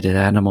confiscated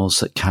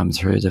animals that come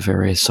through the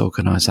various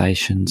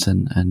organisations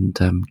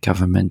and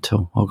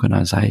governmental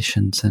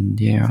organisations. And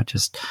yeah,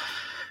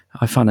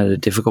 I find it a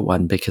difficult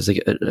one because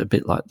a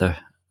bit like the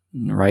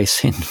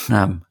racing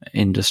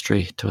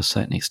industry to a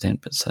certain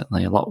extent, but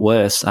certainly a lot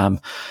worse,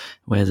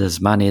 where there's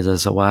money,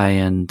 there's a way,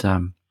 and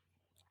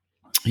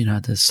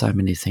there's so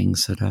many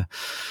things that are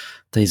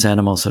these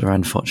animals that are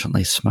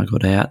unfortunately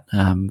smuggled out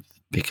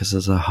because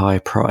of the high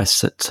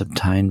price that's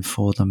obtained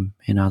for them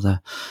in other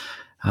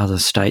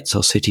states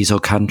or cities or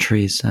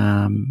countries,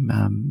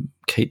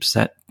 keeps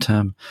that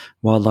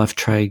wildlife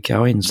trade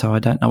going. So I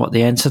don't know what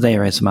the answer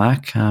there is,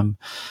 Mark,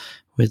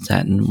 with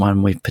that. And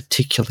one we've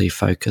particularly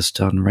focused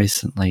on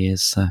recently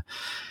is the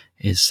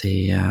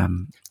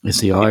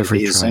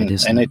ivory trade,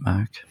 isn't it,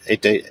 Mark?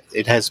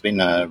 It has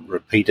been a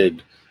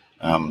repeated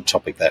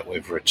topic that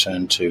we've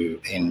returned to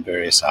in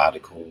various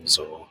articles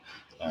or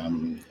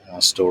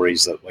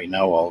stories that we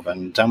know of,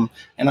 and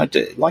I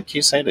do, like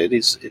you said,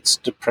 it's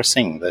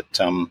depressing that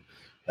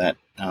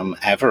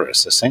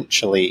avarice,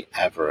 essentially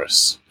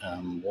avarice,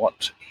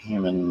 what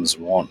humans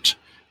want,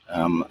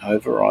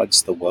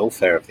 overrides the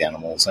welfare of the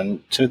animals,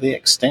 and to the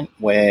extent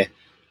where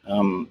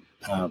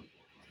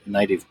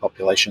native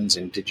populations,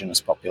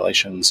 indigenous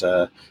populations,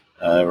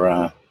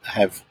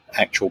 have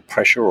actual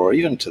pressure, or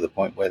even to the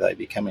point where they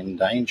become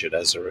endangered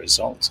as a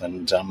result.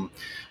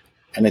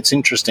 And it's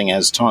interesting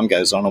as time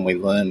goes on and we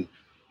learn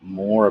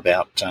more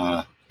about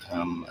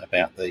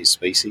these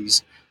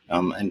species.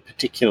 And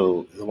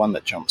particularly, the one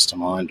that jumps to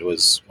mind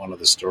was one of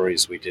the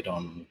stories we did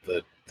on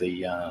the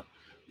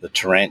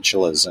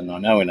tarantulas. And I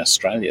know in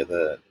Australia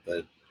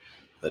the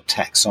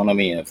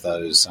taxonomy of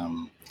those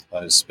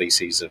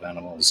species of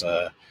animals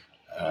are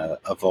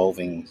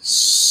evolving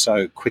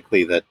so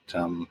quickly that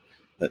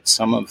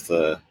some of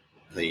the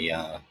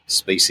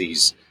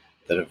species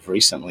that have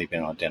recently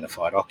been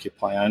identified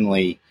occupy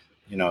only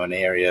an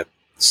area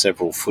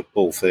several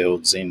football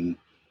fields in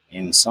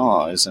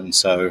size, and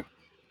so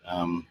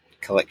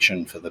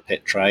collection for the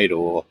pet trade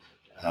or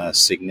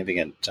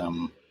significant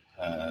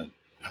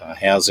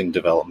housing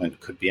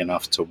development could be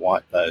enough to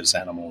wipe those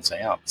animals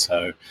out.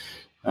 So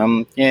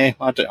I'm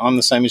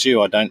the same as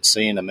you. I don't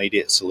see an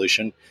immediate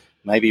solution.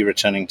 Maybe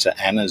returning to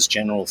Anna's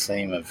general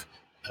theme of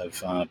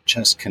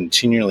just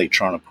continually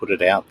trying to put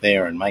it out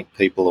there and make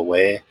people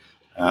aware,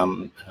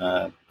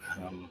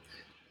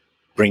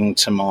 bring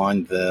to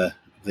mind the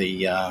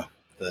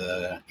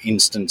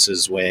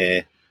instances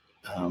where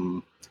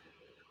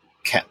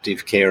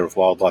captive care of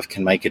wildlife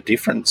can make a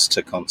difference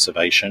to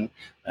conservation,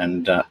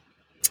 and I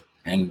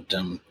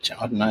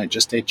don't know,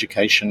 just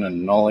education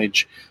and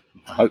knowledge.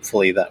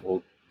 Hopefully that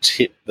will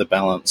tip the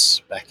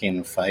balance back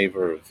in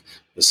favour of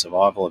the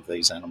survival of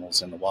these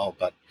animals in the wild.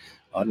 But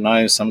I don't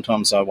know,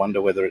 sometimes I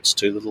wonder whether it's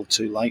too little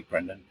too late,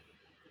 Brendan.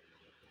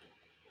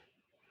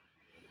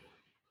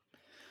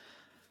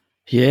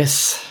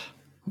 Yes,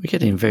 we're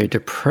getting very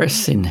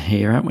depressing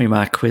here, aren't we,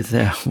 Mark, with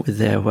our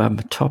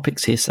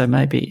topics here? So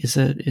maybe is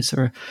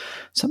there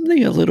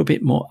something a little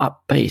bit more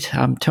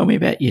upbeat? Tell me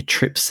about your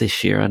trips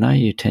this year. I know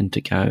you tend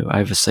to go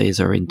overseas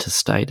or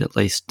interstate at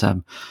least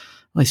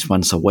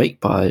once a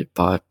week by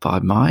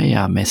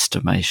my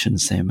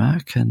estimations there,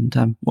 Mark.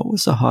 And what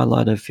was the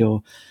highlight of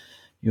your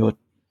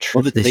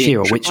trip this year,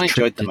 or which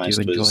trip did you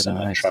enjoy the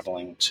most?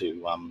 Travelling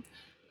to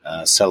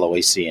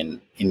Sulawesi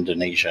in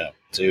Indonesia,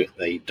 to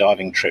the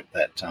diving trip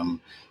that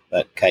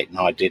Kate and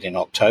I did in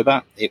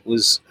October. It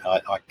was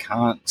I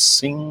can't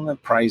sing the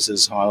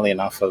praises highly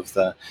enough of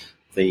the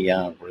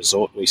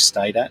resort we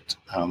stayed at,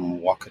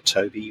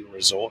 Wakatobi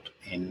Resort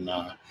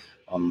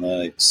on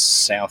the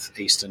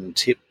southeastern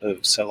tip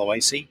of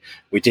Sulawesi.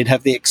 We did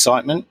have the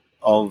excitement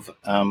of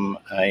an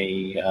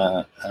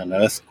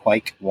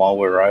earthquake while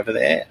we were over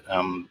there,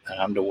 an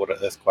underwater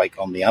earthquake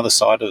on the other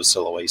side of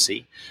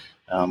Sulawesi,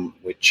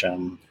 which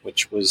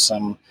was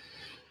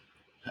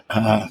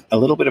a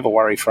little bit of a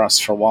worry for us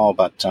for a while,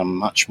 but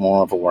much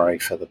more of a worry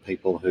for the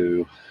people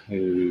who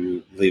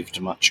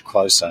lived much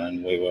closer.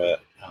 And we were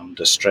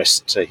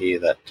distressed to hear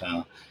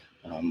that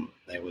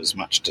there was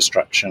much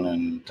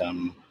destruction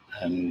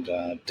and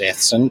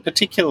deaths, and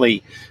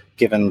particularly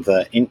given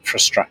the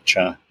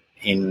infrastructure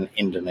in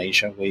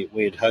Indonesia,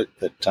 we had hoped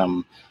that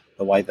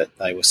the way that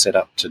they were set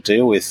up to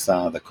deal with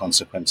the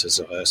consequences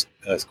of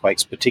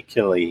earthquakes,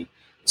 particularly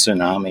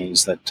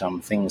tsunamis, that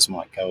things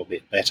might go a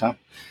bit better.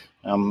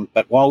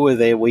 But while we were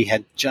there, we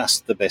had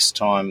just the best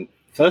time.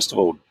 First of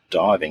all,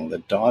 diving. The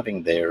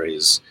diving there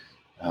is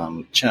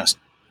just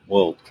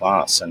world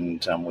class,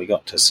 and we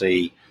got to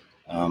see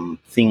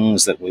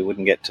things that we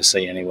wouldn't get to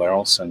see anywhere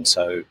else, and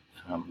so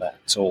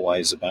that's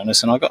always a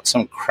bonus. And I got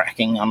some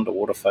cracking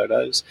underwater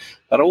photos,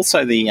 but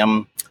also the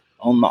on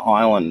the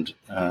island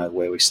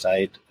where we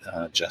stayed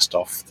just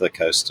off the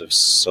coast of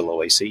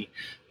Sulawesi,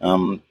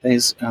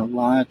 there's a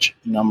large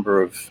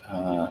number of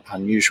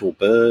unusual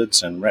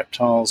birds and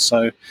reptiles.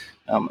 So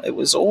it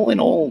was all in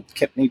all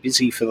kept me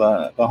busy for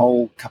the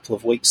whole couple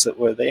of weeks that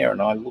we're there,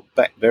 and I look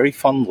back very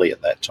fondly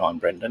at that time,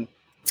 Brendan.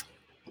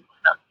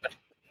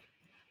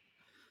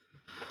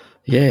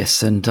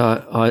 Yes, and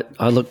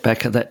I look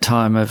back at that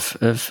time of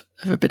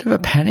a bit of a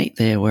panic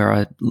there, where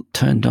I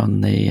turned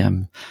on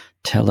the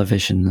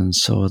television and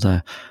saw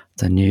the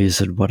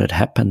news of what had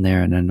happened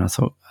there, and then I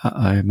thought,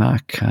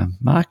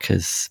 Mark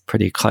is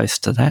pretty close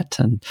to that.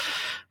 And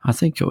I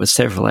think it was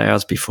several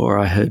hours before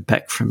I heard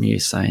back from you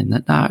saying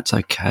that, no, it's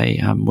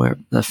okay,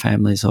 the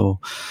family's all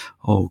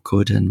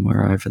good, and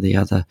we're over the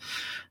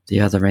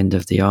other end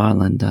of the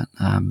island,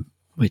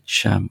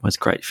 which was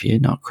great for you,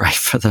 not great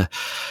for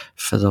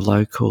the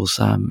locals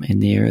in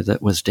the area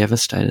that was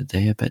devastated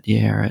there. But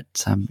yeah,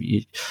 it's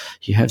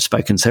you have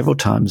spoken several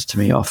times to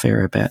me off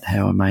air about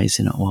how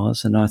amazing it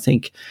was, and I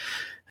think,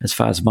 as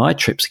far as my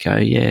trips go,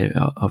 yeah,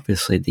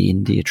 obviously the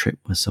India trip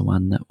was the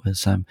one that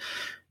was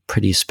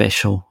pretty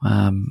special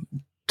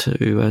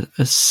to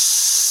a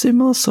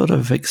similar sort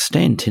of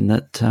extent, in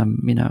that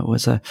it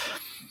was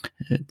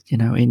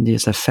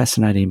India's a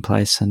fascinating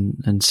place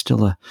and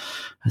still a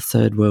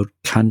third world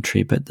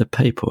country, but the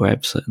people are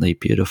absolutely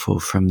beautiful,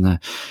 from the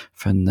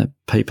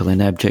people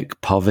in abject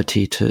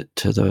poverty to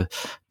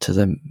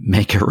the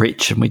mega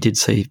rich, and we did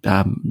see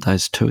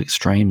those two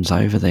extremes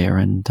over there,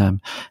 and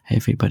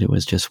everybody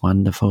was just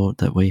wonderful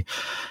that we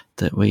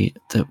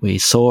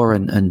saw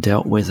and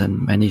dealt with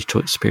and managed to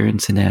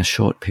experience in our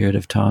short period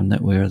of time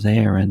that we were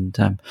there.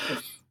 And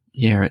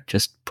it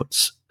just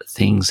puts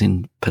things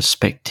in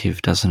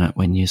perspective, doesn't it,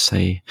 when you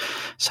see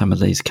some of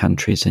these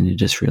countries, and you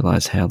just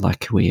realise how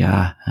lucky we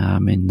are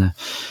in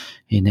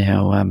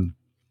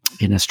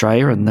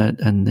Australia and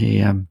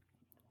the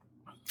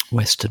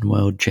Western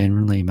world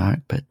generally, Mark.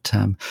 But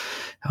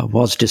I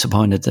was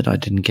disappointed that I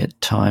didn't get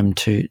time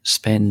to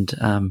spend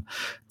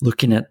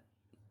looking at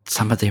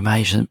some of the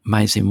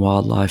amazing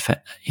wildlife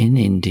in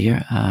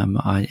India.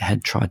 I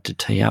had tried to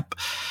tee up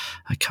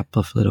a couple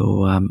of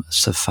little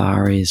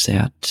safaris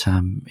out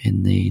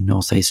in the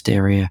northeast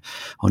area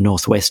or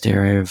northwest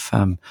area of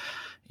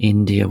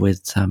India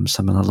with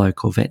some of the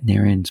local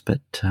veterinarians,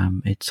 but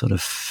it sort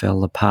of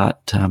fell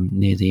apart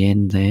near the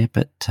end there.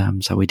 But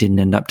so we didn't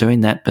end up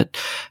doing that, but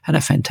had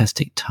a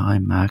fantastic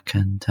time, Mark.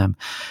 And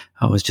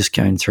I was just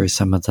going through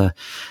some of the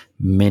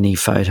many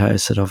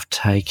photos that I've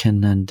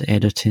taken and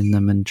editing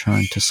them and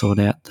trying to sort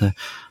out the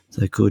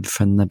good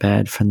from the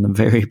bad, from the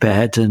very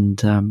bad. And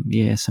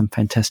some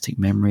fantastic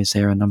memories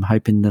there. And I'm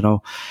hoping that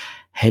I'll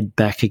head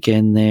back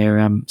again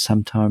there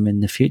sometime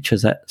in the future.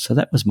 So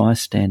that was my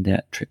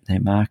standout trip there,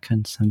 Mark.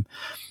 And some,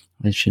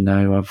 as you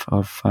know,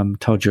 I've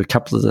told you a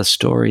couple of the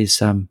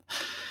stories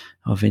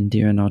of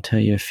India, and I'll tell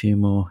you a few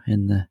more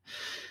in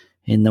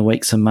the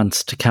weeks and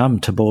months to come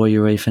to bore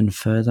you even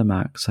further,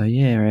 Mark. So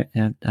yeah,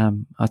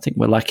 I think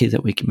we're lucky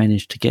that we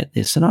managed to get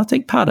this, and I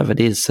think part of it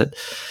is that,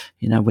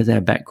 with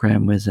our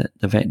background with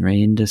the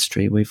veterinary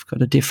industry, we've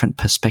got a different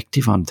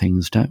perspective on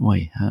things, don't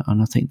we?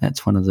 And I think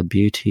that's one of the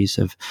beauties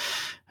of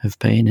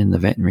being in the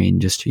veterinary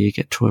industry. You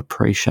get to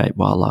appreciate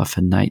wildlife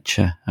and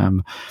nature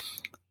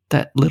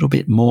that little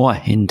bit more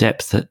in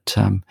depth that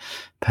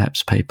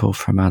perhaps people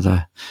from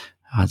other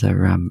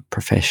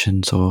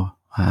professions or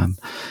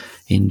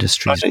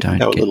industries don't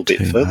go a get little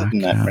bit further Mark. than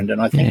that, Brendan.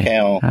 I think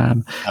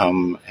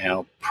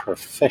our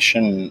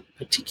profession,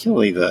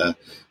 particularly the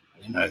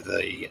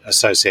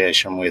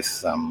association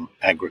with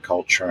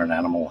agriculture and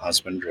animal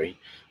husbandry,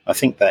 I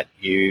think that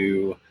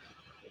you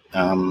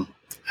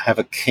have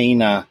a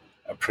keener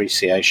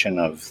appreciation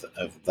of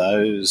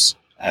those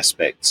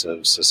aspects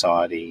of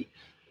society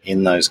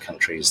in those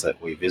countries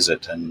that we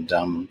visit. And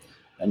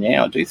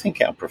yeah, I do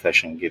think our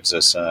profession gives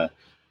us a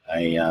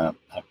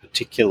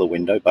particular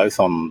window, both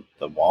on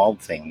the wild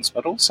things,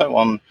 but also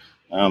on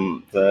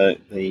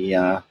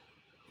the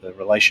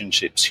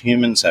relationships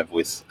humans have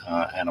with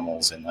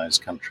animals in those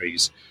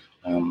countries,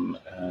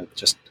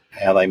 just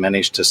how they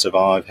manage to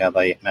survive, how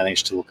they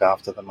manage to look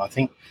after them. I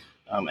think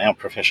our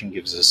profession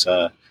gives us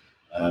a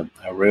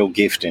real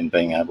gift in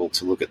being able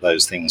to look at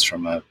those things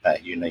from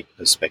that unique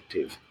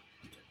perspective.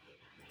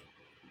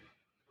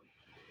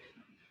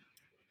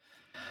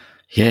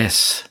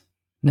 Yes.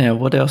 Now,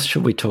 what else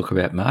should we talk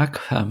about, Mark,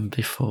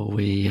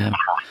 before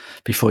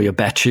your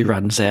battery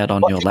runs out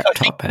on your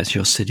laptop as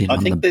you're sitting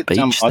on the beach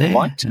there? I'd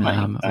like to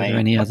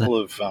make a couple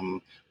of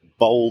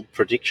bold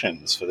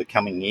predictions for the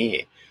coming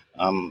year.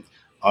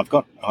 I've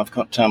got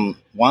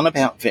one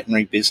about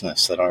veterinary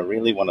business that I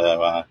really want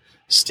to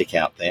stick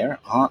out there.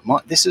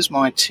 This is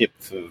my tip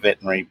for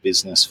veterinary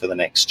business for the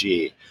next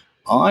year.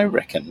 I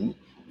reckon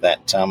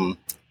that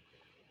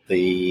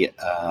the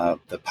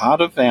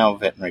part of our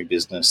veterinary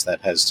business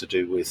that has to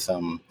do with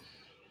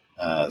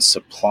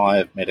supply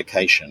of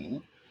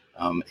medication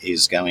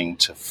is going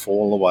to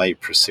fall away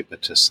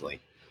precipitously.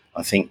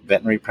 I think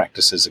veterinary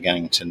practices are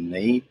going to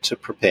need to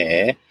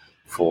prepare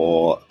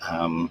for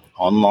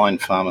online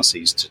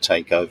pharmacies to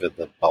take over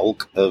the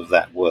bulk of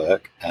that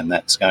work, and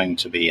that's going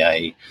to be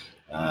a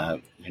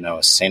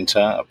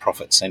centre, a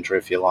profit centre,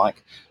 if you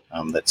like,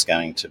 that's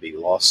going to be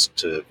lost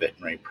to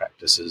veterinary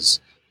practices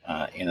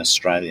in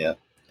Australia.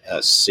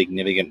 A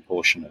significant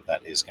portion of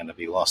that is going to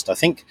be lost. I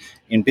think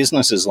in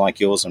businesses like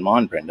yours and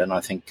mine, Brendan,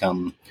 I think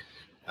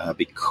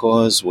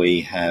because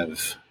we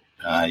have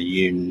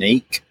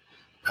unique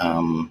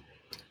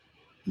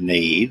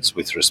needs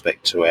with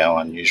respect to our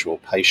unusual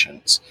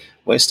patients,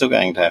 we're still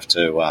going to have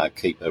to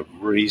keep a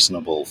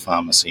reasonable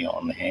pharmacy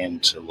on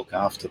hand to look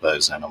after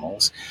those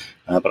animals.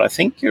 But I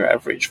think your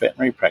average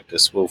veterinary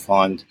practice will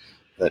find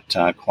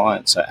that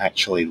clients are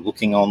actually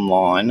looking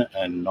online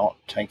and not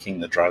taking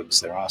the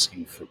drugs. They're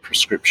asking for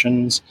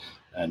prescriptions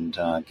and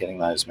getting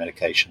those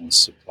medications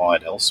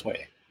supplied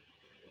elsewhere.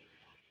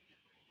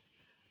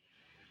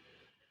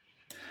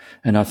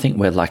 And I think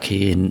we're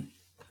lucky in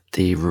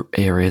the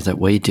area that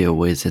we deal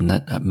with, in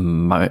that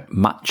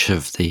much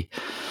of the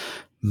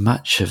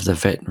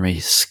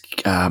veterinary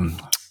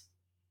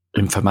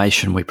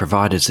information we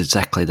provide is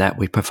exactly that.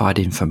 We provide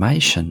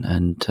information,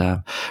 and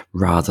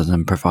rather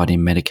than providing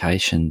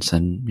medications.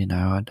 And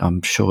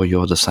I'm sure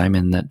you're the same,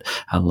 in that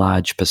a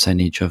large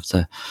percentage of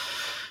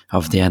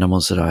the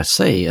animals that I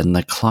see and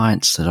the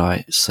clients that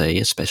I see,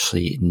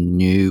 especially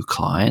new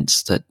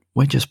clients, that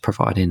we're just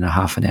providing a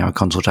half an hour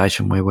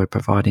consultation where we're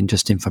providing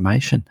just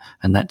information,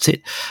 and that's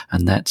it.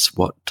 And that's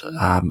what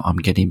I'm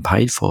getting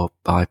paid for,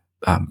 by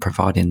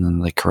providing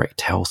them the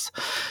correct health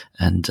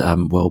and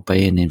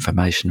well-being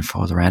information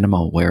for their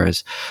animal.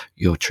 Whereas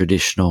your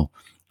traditional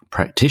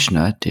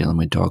practitioner dealing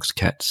with dogs,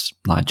 cats,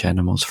 large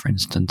animals, for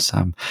instance,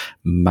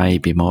 may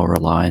be more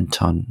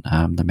reliant on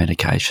the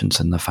medications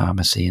and the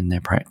pharmacy in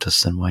their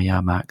practice than we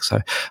are, Mark.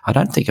 So I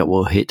don't think it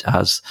will hit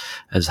us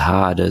as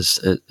hard as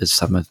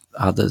some of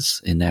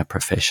others in our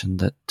profession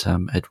that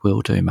it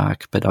will do,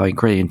 Mark. But I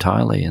agree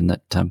entirely in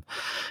that,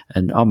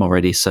 and I'm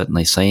already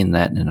certainly seeing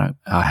that, and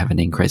I have an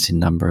increasing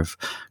number of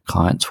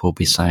clients will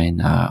be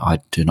saying, I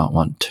do not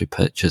want to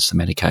purchase the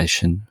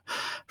medication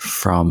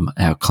from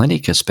our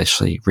clinic,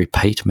 especially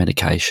repeat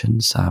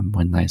medications,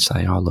 when they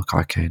say, oh, look,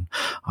 I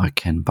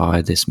can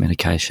buy this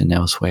medication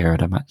elsewhere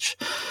at a much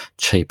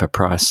cheaper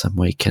price than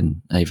we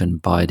can even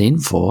buy it in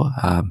for.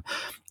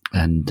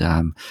 And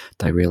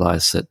they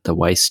realise that the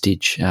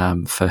wastage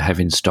for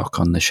having stock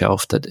on the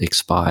shelf that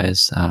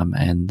expires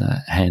and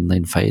the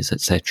handling fees,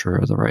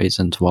 etc., are the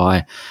reasons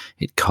why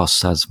it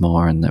costs us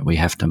more, and that we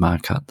have to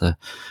mark up the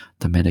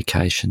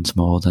medications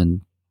more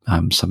than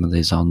some of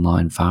these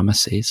online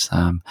pharmacies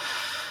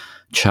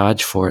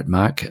charge for it,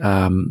 Mark.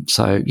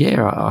 So,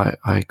 yeah,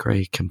 I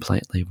agree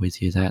completely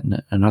with you that,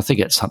 and I think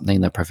it's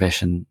something the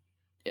profession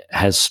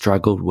has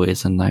struggled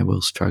with, and they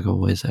will struggle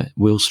with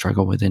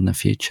in the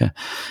future.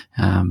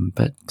 And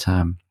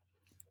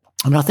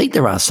I think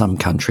there are some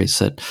countries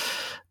that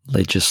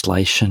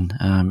legislation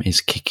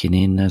is kicking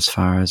in as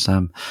far as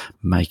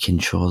making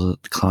sure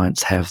that the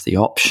clients have the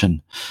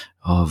option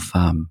of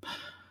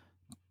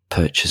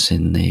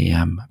purchasing the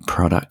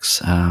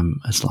products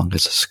as long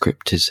as a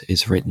script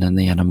is written and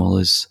the animal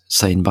is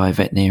seen by a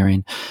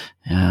veterinarian,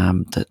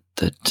 that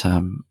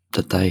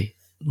they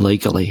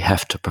legally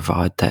have to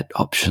provide that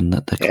option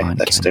that the client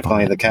that's can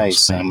definitely buy the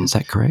case. Is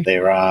that correct?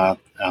 There are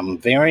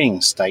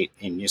varying state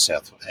in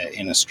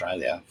in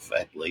Australia,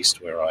 at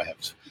least where I have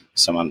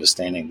some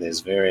understanding. There's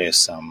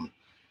various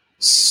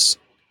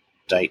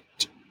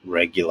state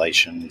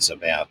regulations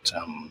about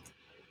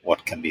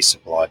what can be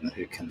supplied and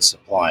who can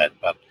supply it,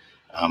 but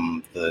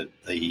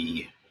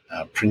the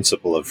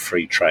principle of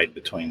free trade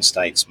between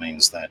states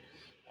means that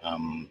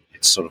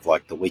it's sort of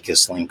like the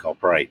weakest link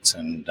operates,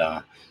 and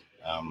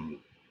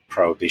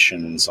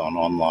prohibitions on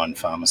online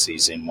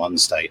pharmacies in one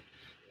state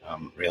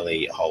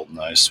really hold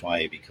no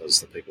sway, because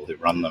the people who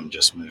run them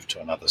just move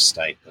to another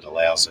state that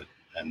allows it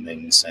and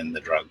then send the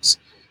drugs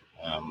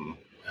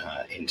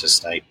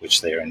interstate,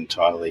 which they're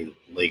entirely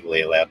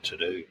legally allowed to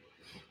do.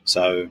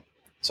 So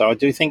I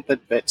do think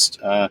that vets,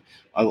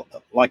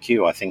 like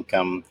you, I think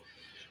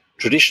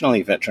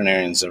traditionally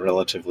veterinarians are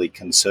relatively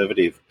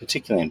conservative,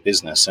 particularly in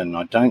business, and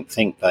I don't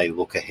think they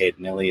look ahead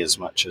nearly as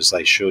much as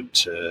they should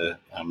to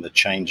the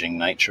changing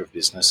nature of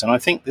business. And I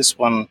think this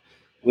one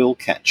will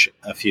catch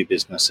a few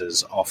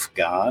businesses off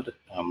guard,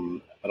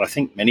 but I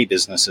think many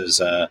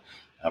businesses are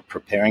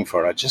preparing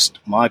for it.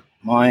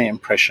 My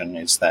impression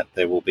is that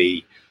there will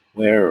be,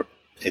 where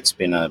it's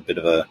been a bit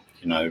of a,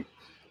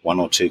 one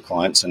or two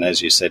clients, and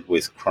as you said,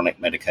 with chronic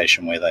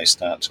medication where they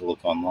start to look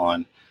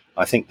online,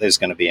 I think there's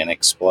going to be an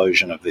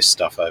explosion of this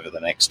stuff over the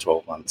next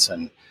 12 months,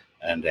 and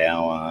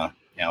our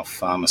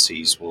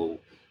pharmacies will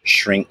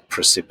shrink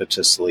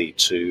precipitously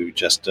to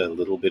just a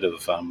little bit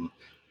of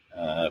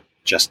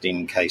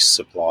just-in-case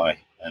supply,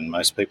 and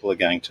most people are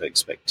going to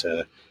expect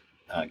to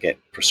get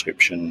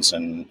prescriptions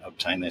and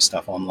obtain their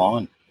stuff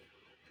online.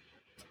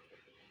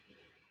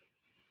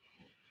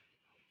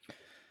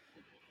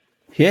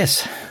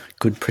 Yes,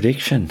 good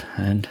prediction,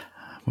 and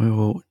we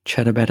will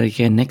chat about it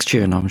again next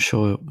year, and I'm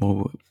sure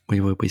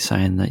we will be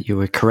saying that you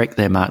were correct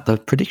there, Mark. The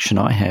prediction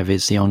I have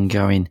is the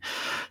ongoing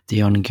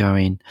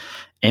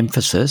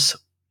emphasis,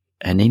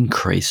 an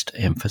increased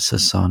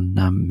emphasis on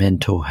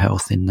mental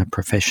health in the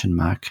profession,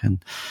 Mark,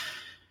 and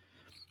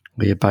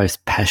we are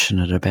both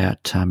passionate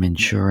about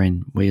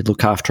ensuring we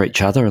look after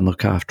each other and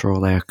look after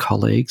all our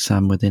colleagues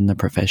within the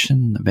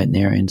profession, the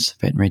veterinarians,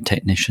 veterinary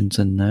technicians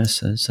and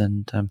nurses.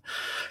 And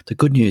the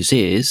good news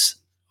is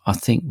I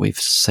think we've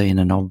seen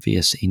an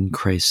obvious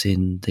increase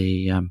in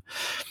the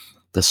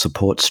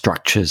support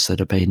structures that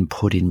have been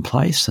put in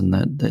place, and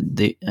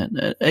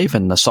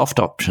even the soft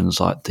options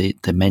like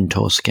the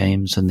mentor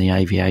schemes and the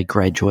AVA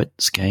graduate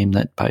scheme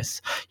that both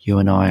you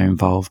and I are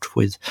involved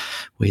with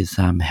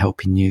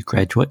helping new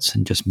graduates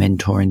and just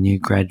mentoring new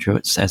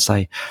graduates as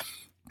they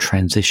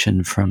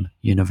transition from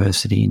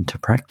university into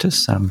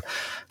practice,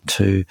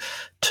 to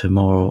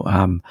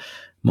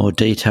more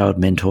detailed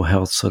mental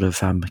health sort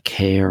of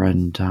care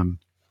and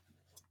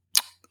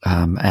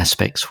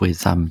aspects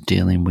with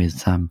dealing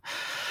with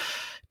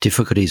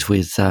difficulties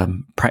with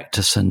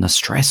practice and the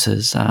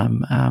stresses.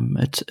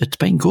 It's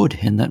been good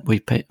in that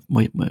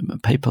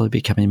people are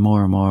becoming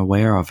more and more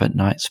aware of it,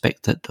 and I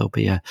expect that there'll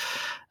be a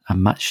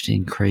much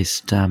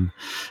increased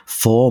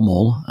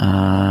formal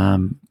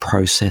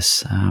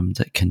process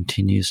that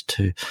continues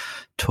to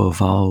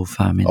evolve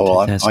in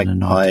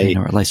 2019,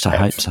 or at least I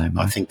hope so.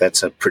 Mike. I think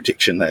that's a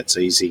prediction that's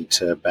easy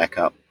to back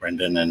up,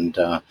 Brendan, and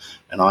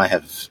I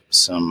have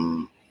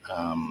some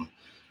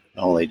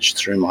knowledge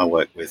through my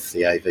work with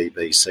the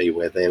AVBC,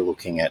 where they're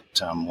looking at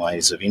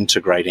ways of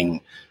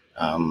integrating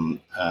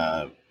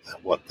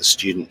what the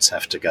students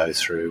have to go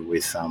through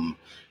with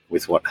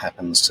what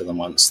happens to them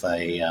once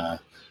they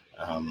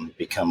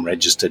become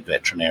registered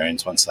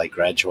veterinarians, once they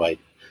graduate.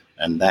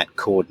 And that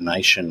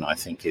coordination, I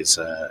think, is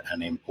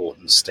an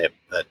important step.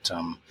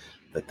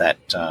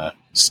 That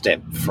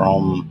step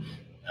from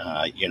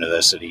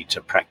university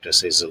to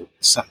practice is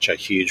such a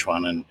huge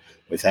one, and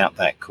without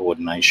that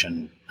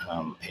coordination,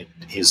 it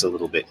is a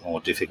little bit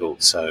more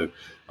difficult. So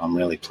I'm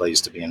really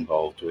pleased to be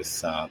involved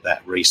with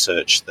that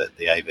research that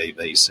the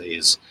AVBC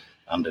is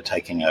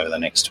undertaking over the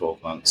next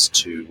 12 months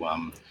to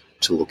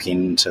look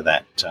into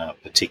that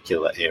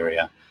particular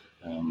area.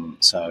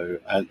 So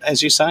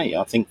as you say,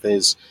 I think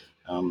there's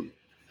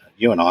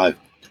you and I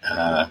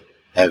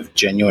have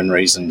genuine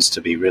reasons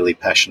to be really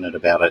passionate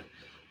about it,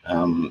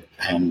 and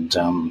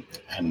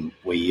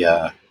we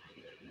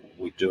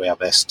do our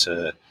best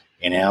to,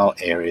 in our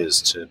areas,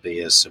 to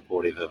be as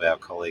supportive of our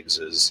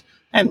colleagues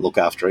and look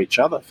after each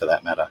other for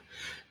that matter.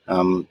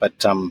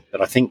 But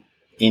I think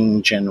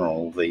in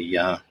general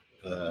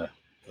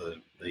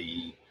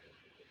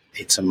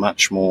it's a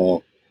much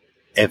more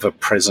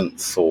ever-present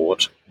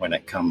thought when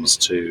it comes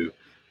to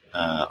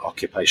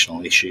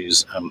occupational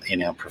issues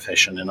in our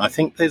profession, and I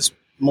think there's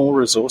more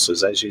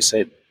resources, as you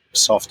said,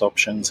 soft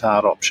options,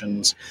 hard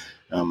options.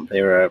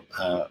 There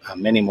are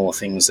many more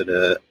things that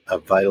are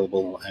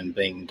available and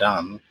being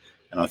done.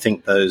 And I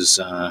think that's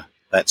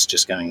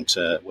just we're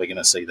going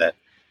to see that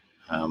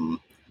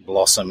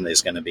blossom.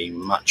 There's going to be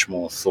much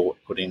more thought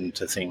put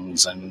into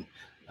things, and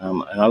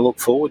I look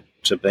forward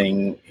to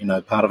being,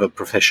 part of a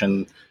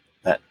profession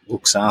that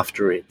looks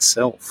after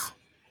itself.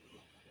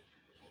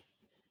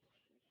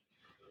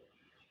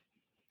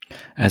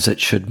 As it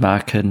should,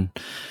 Mark. And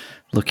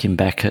looking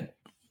back at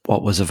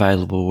what was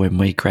available when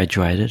we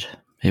graduated,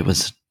 it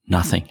was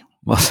nothing.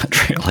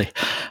 Wasn't really.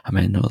 I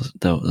mean,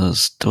 there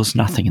was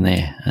nothing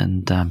there,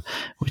 and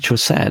which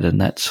was sad, and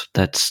that's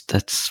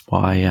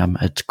why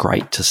it's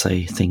great to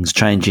see things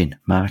changing,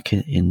 Mark,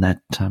 in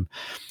that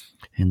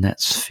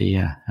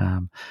sphere.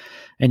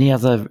 Any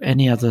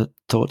other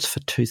thoughts for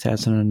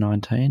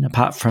 2019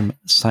 apart from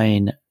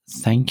saying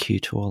thank you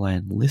to all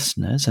our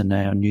listeners and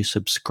our new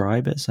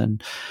subscribers.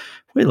 And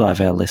we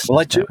love our listeners. Well,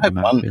 I do have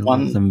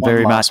one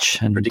very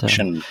last much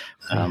prediction,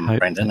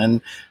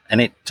 Brendan,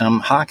 and it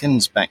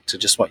harkens back to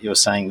just what you were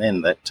saying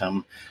then, that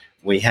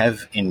we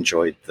have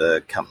enjoyed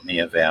the company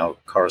of our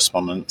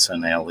correspondents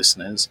and our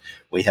listeners.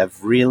 We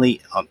have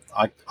really,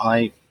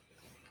 I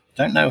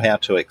don't know how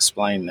to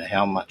explain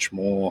how much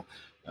more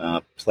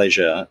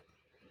pleasure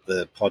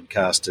the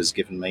podcast has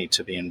given me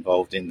to be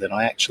involved in than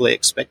I actually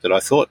expected. I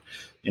thought,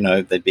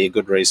 there'd be a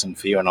good reason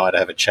for you and I to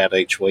have a chat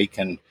each week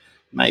and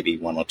maybe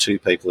one or two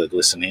people would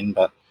listen in,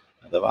 but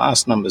the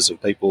vast numbers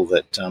of people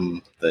that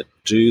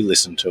do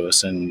listen to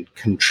us and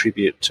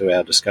contribute to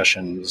our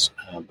discussions,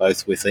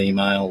 both with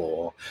email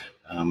or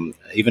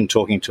even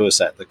talking to us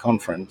at the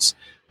conference,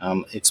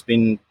 it's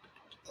been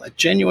a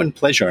genuine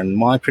pleasure. And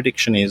my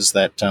prediction is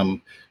that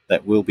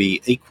that we'll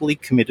be equally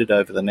committed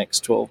over the next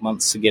 12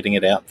 months to getting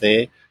it out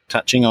there,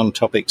 touching on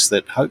topics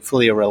that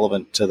hopefully are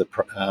relevant to the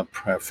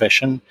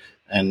profession.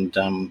 And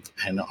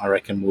I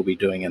reckon we'll be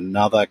doing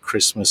another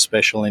Christmas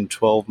special in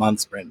 12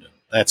 months, Brendan.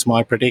 That's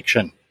my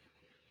prediction.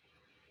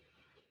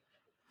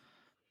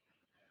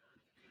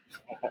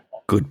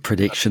 Good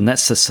prediction.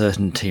 That's a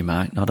certainty,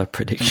 Mark, not a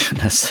prediction,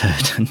 a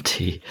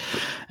certainty.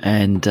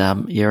 And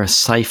a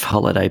safe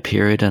holiday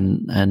period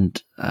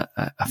and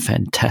a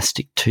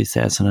fantastic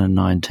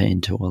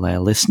 2019 to all our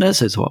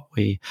listeners is what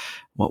we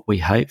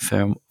hope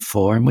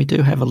for. And we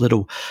do have a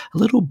little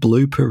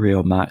blooper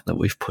reel, Mark, that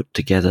we've put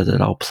together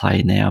that I'll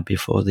play now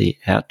before the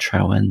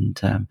outro. And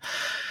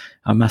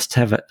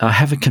I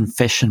have a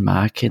confession,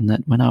 Mark, in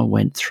that when I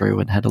went through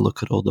and had a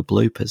look at all the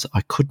bloopers, I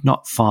could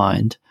not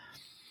find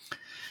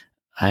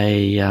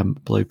a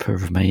blooper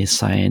of me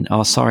saying,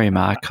 "Oh, sorry,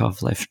 Mark, I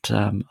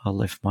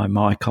left my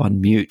mic on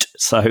mute."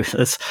 So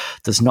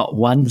there's not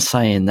one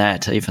saying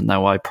that, even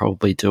though I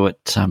probably do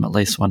it at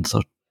least once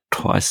or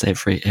twice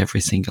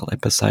every single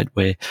episode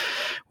where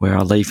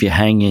I leave you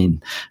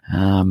hanging,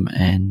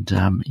 and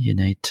you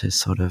need to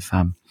sort of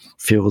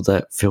fill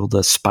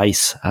the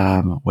space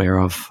where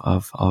I've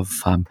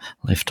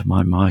left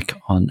my mic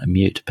on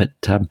mute. But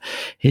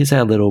here's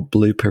our little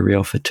blooper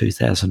reel for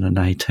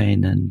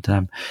 2018,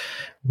 and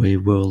we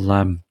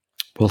will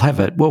we'll have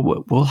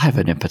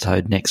an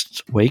episode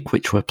next week,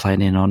 which we're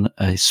planning on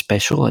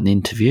an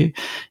interview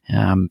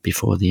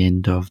before the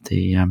end of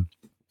the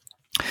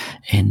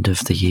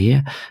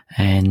year,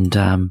 and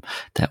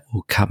that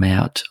will come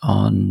out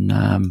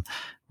on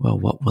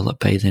what will it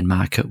be then,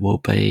 Mark? It will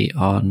be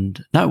on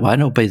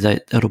it'll be the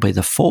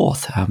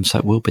 4th, so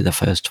it will be the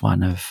first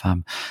one of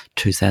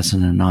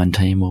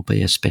 2019 will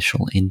be a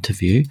special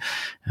interview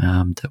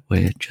that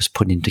we're just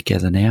putting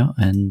together now.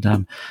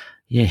 And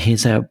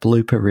here's our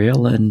blooper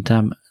reel, and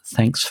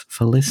thanks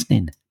for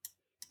listening.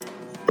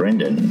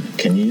 Brendan,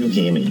 can you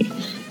hear me?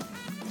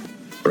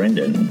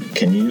 Brendan,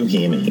 can you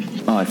hear me?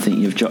 Oh, I think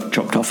you've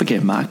dropped off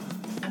again, Mark.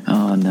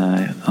 Oh,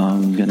 no.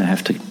 I'm going to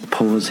have to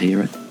pause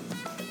here.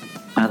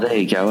 Oh, there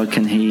you go. I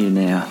can hear you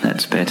now.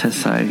 That's better.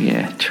 So,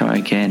 try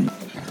again.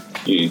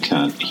 You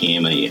can't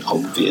hear me,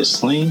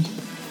 obviously.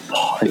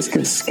 Oh, it's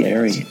just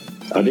scary.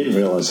 I didn't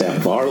realise how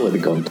viral it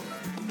had gone.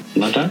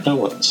 I don't know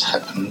what's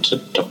happened to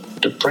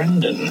Dr.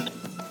 Brendan.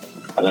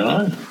 I don't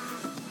know.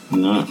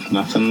 No,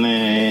 nothing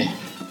there.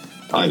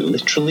 I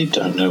literally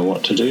don't know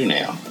what to do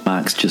now.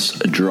 Mark's just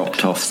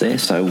dropped off there,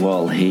 so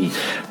while he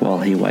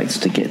waits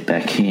to get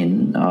back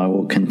in, I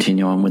will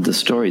continue on with the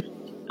story.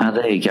 Oh,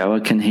 there you go.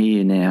 I can hear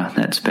you now.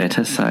 That's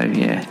better. So,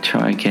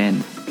 try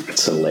again.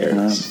 It's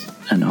hilarious.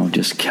 And I'll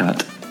just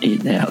cut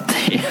it out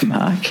there,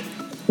 Mark.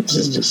 This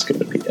is just going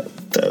to be a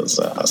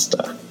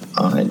disaster.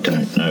 I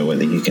don't know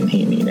whether you can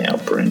hear me now,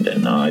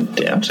 Brendan. I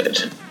doubt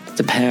it.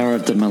 The power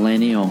of the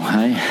millennial,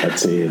 hey?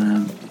 That's it.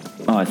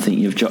 I think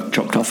you've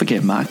dropped off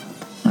again, Mark.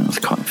 That was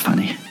quite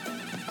funny.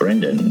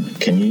 Brendan,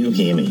 can you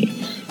hear me?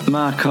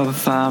 Mark, I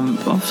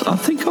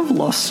think I've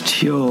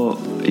lost your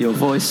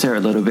voice there a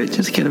little bit.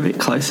 Just get a bit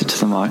closer to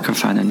the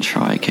microphone and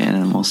try again,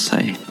 and we'll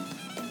see.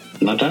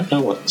 I don't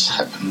know what's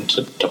happened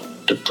to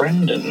Dr.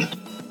 Brendan.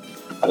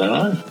 I don't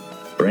know.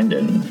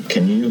 Brendan,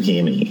 can you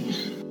hear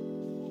me?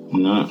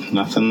 No,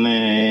 nothing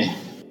there.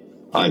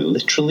 I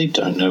literally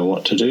don't know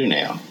what to do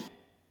now.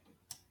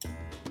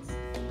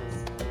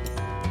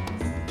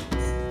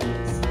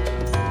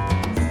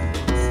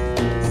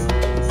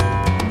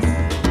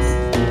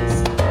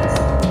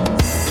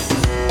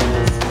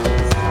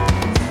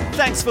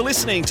 Thanks for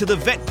listening to the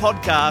Vet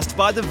Podcast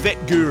by the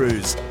Vet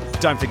Gurus.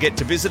 Don't forget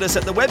to visit us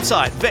at the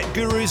website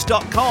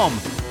vetgurus.com,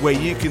 where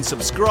you can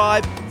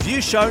subscribe,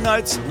 view show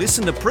notes,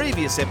 listen to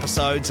previous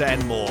episodes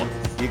and more.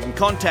 You can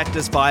contact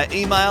us via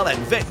email at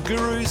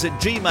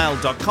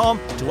vetgurus@gmail.com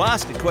to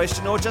ask a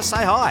question or just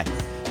say hi.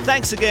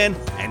 Thanks again,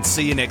 and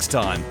see you next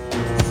time.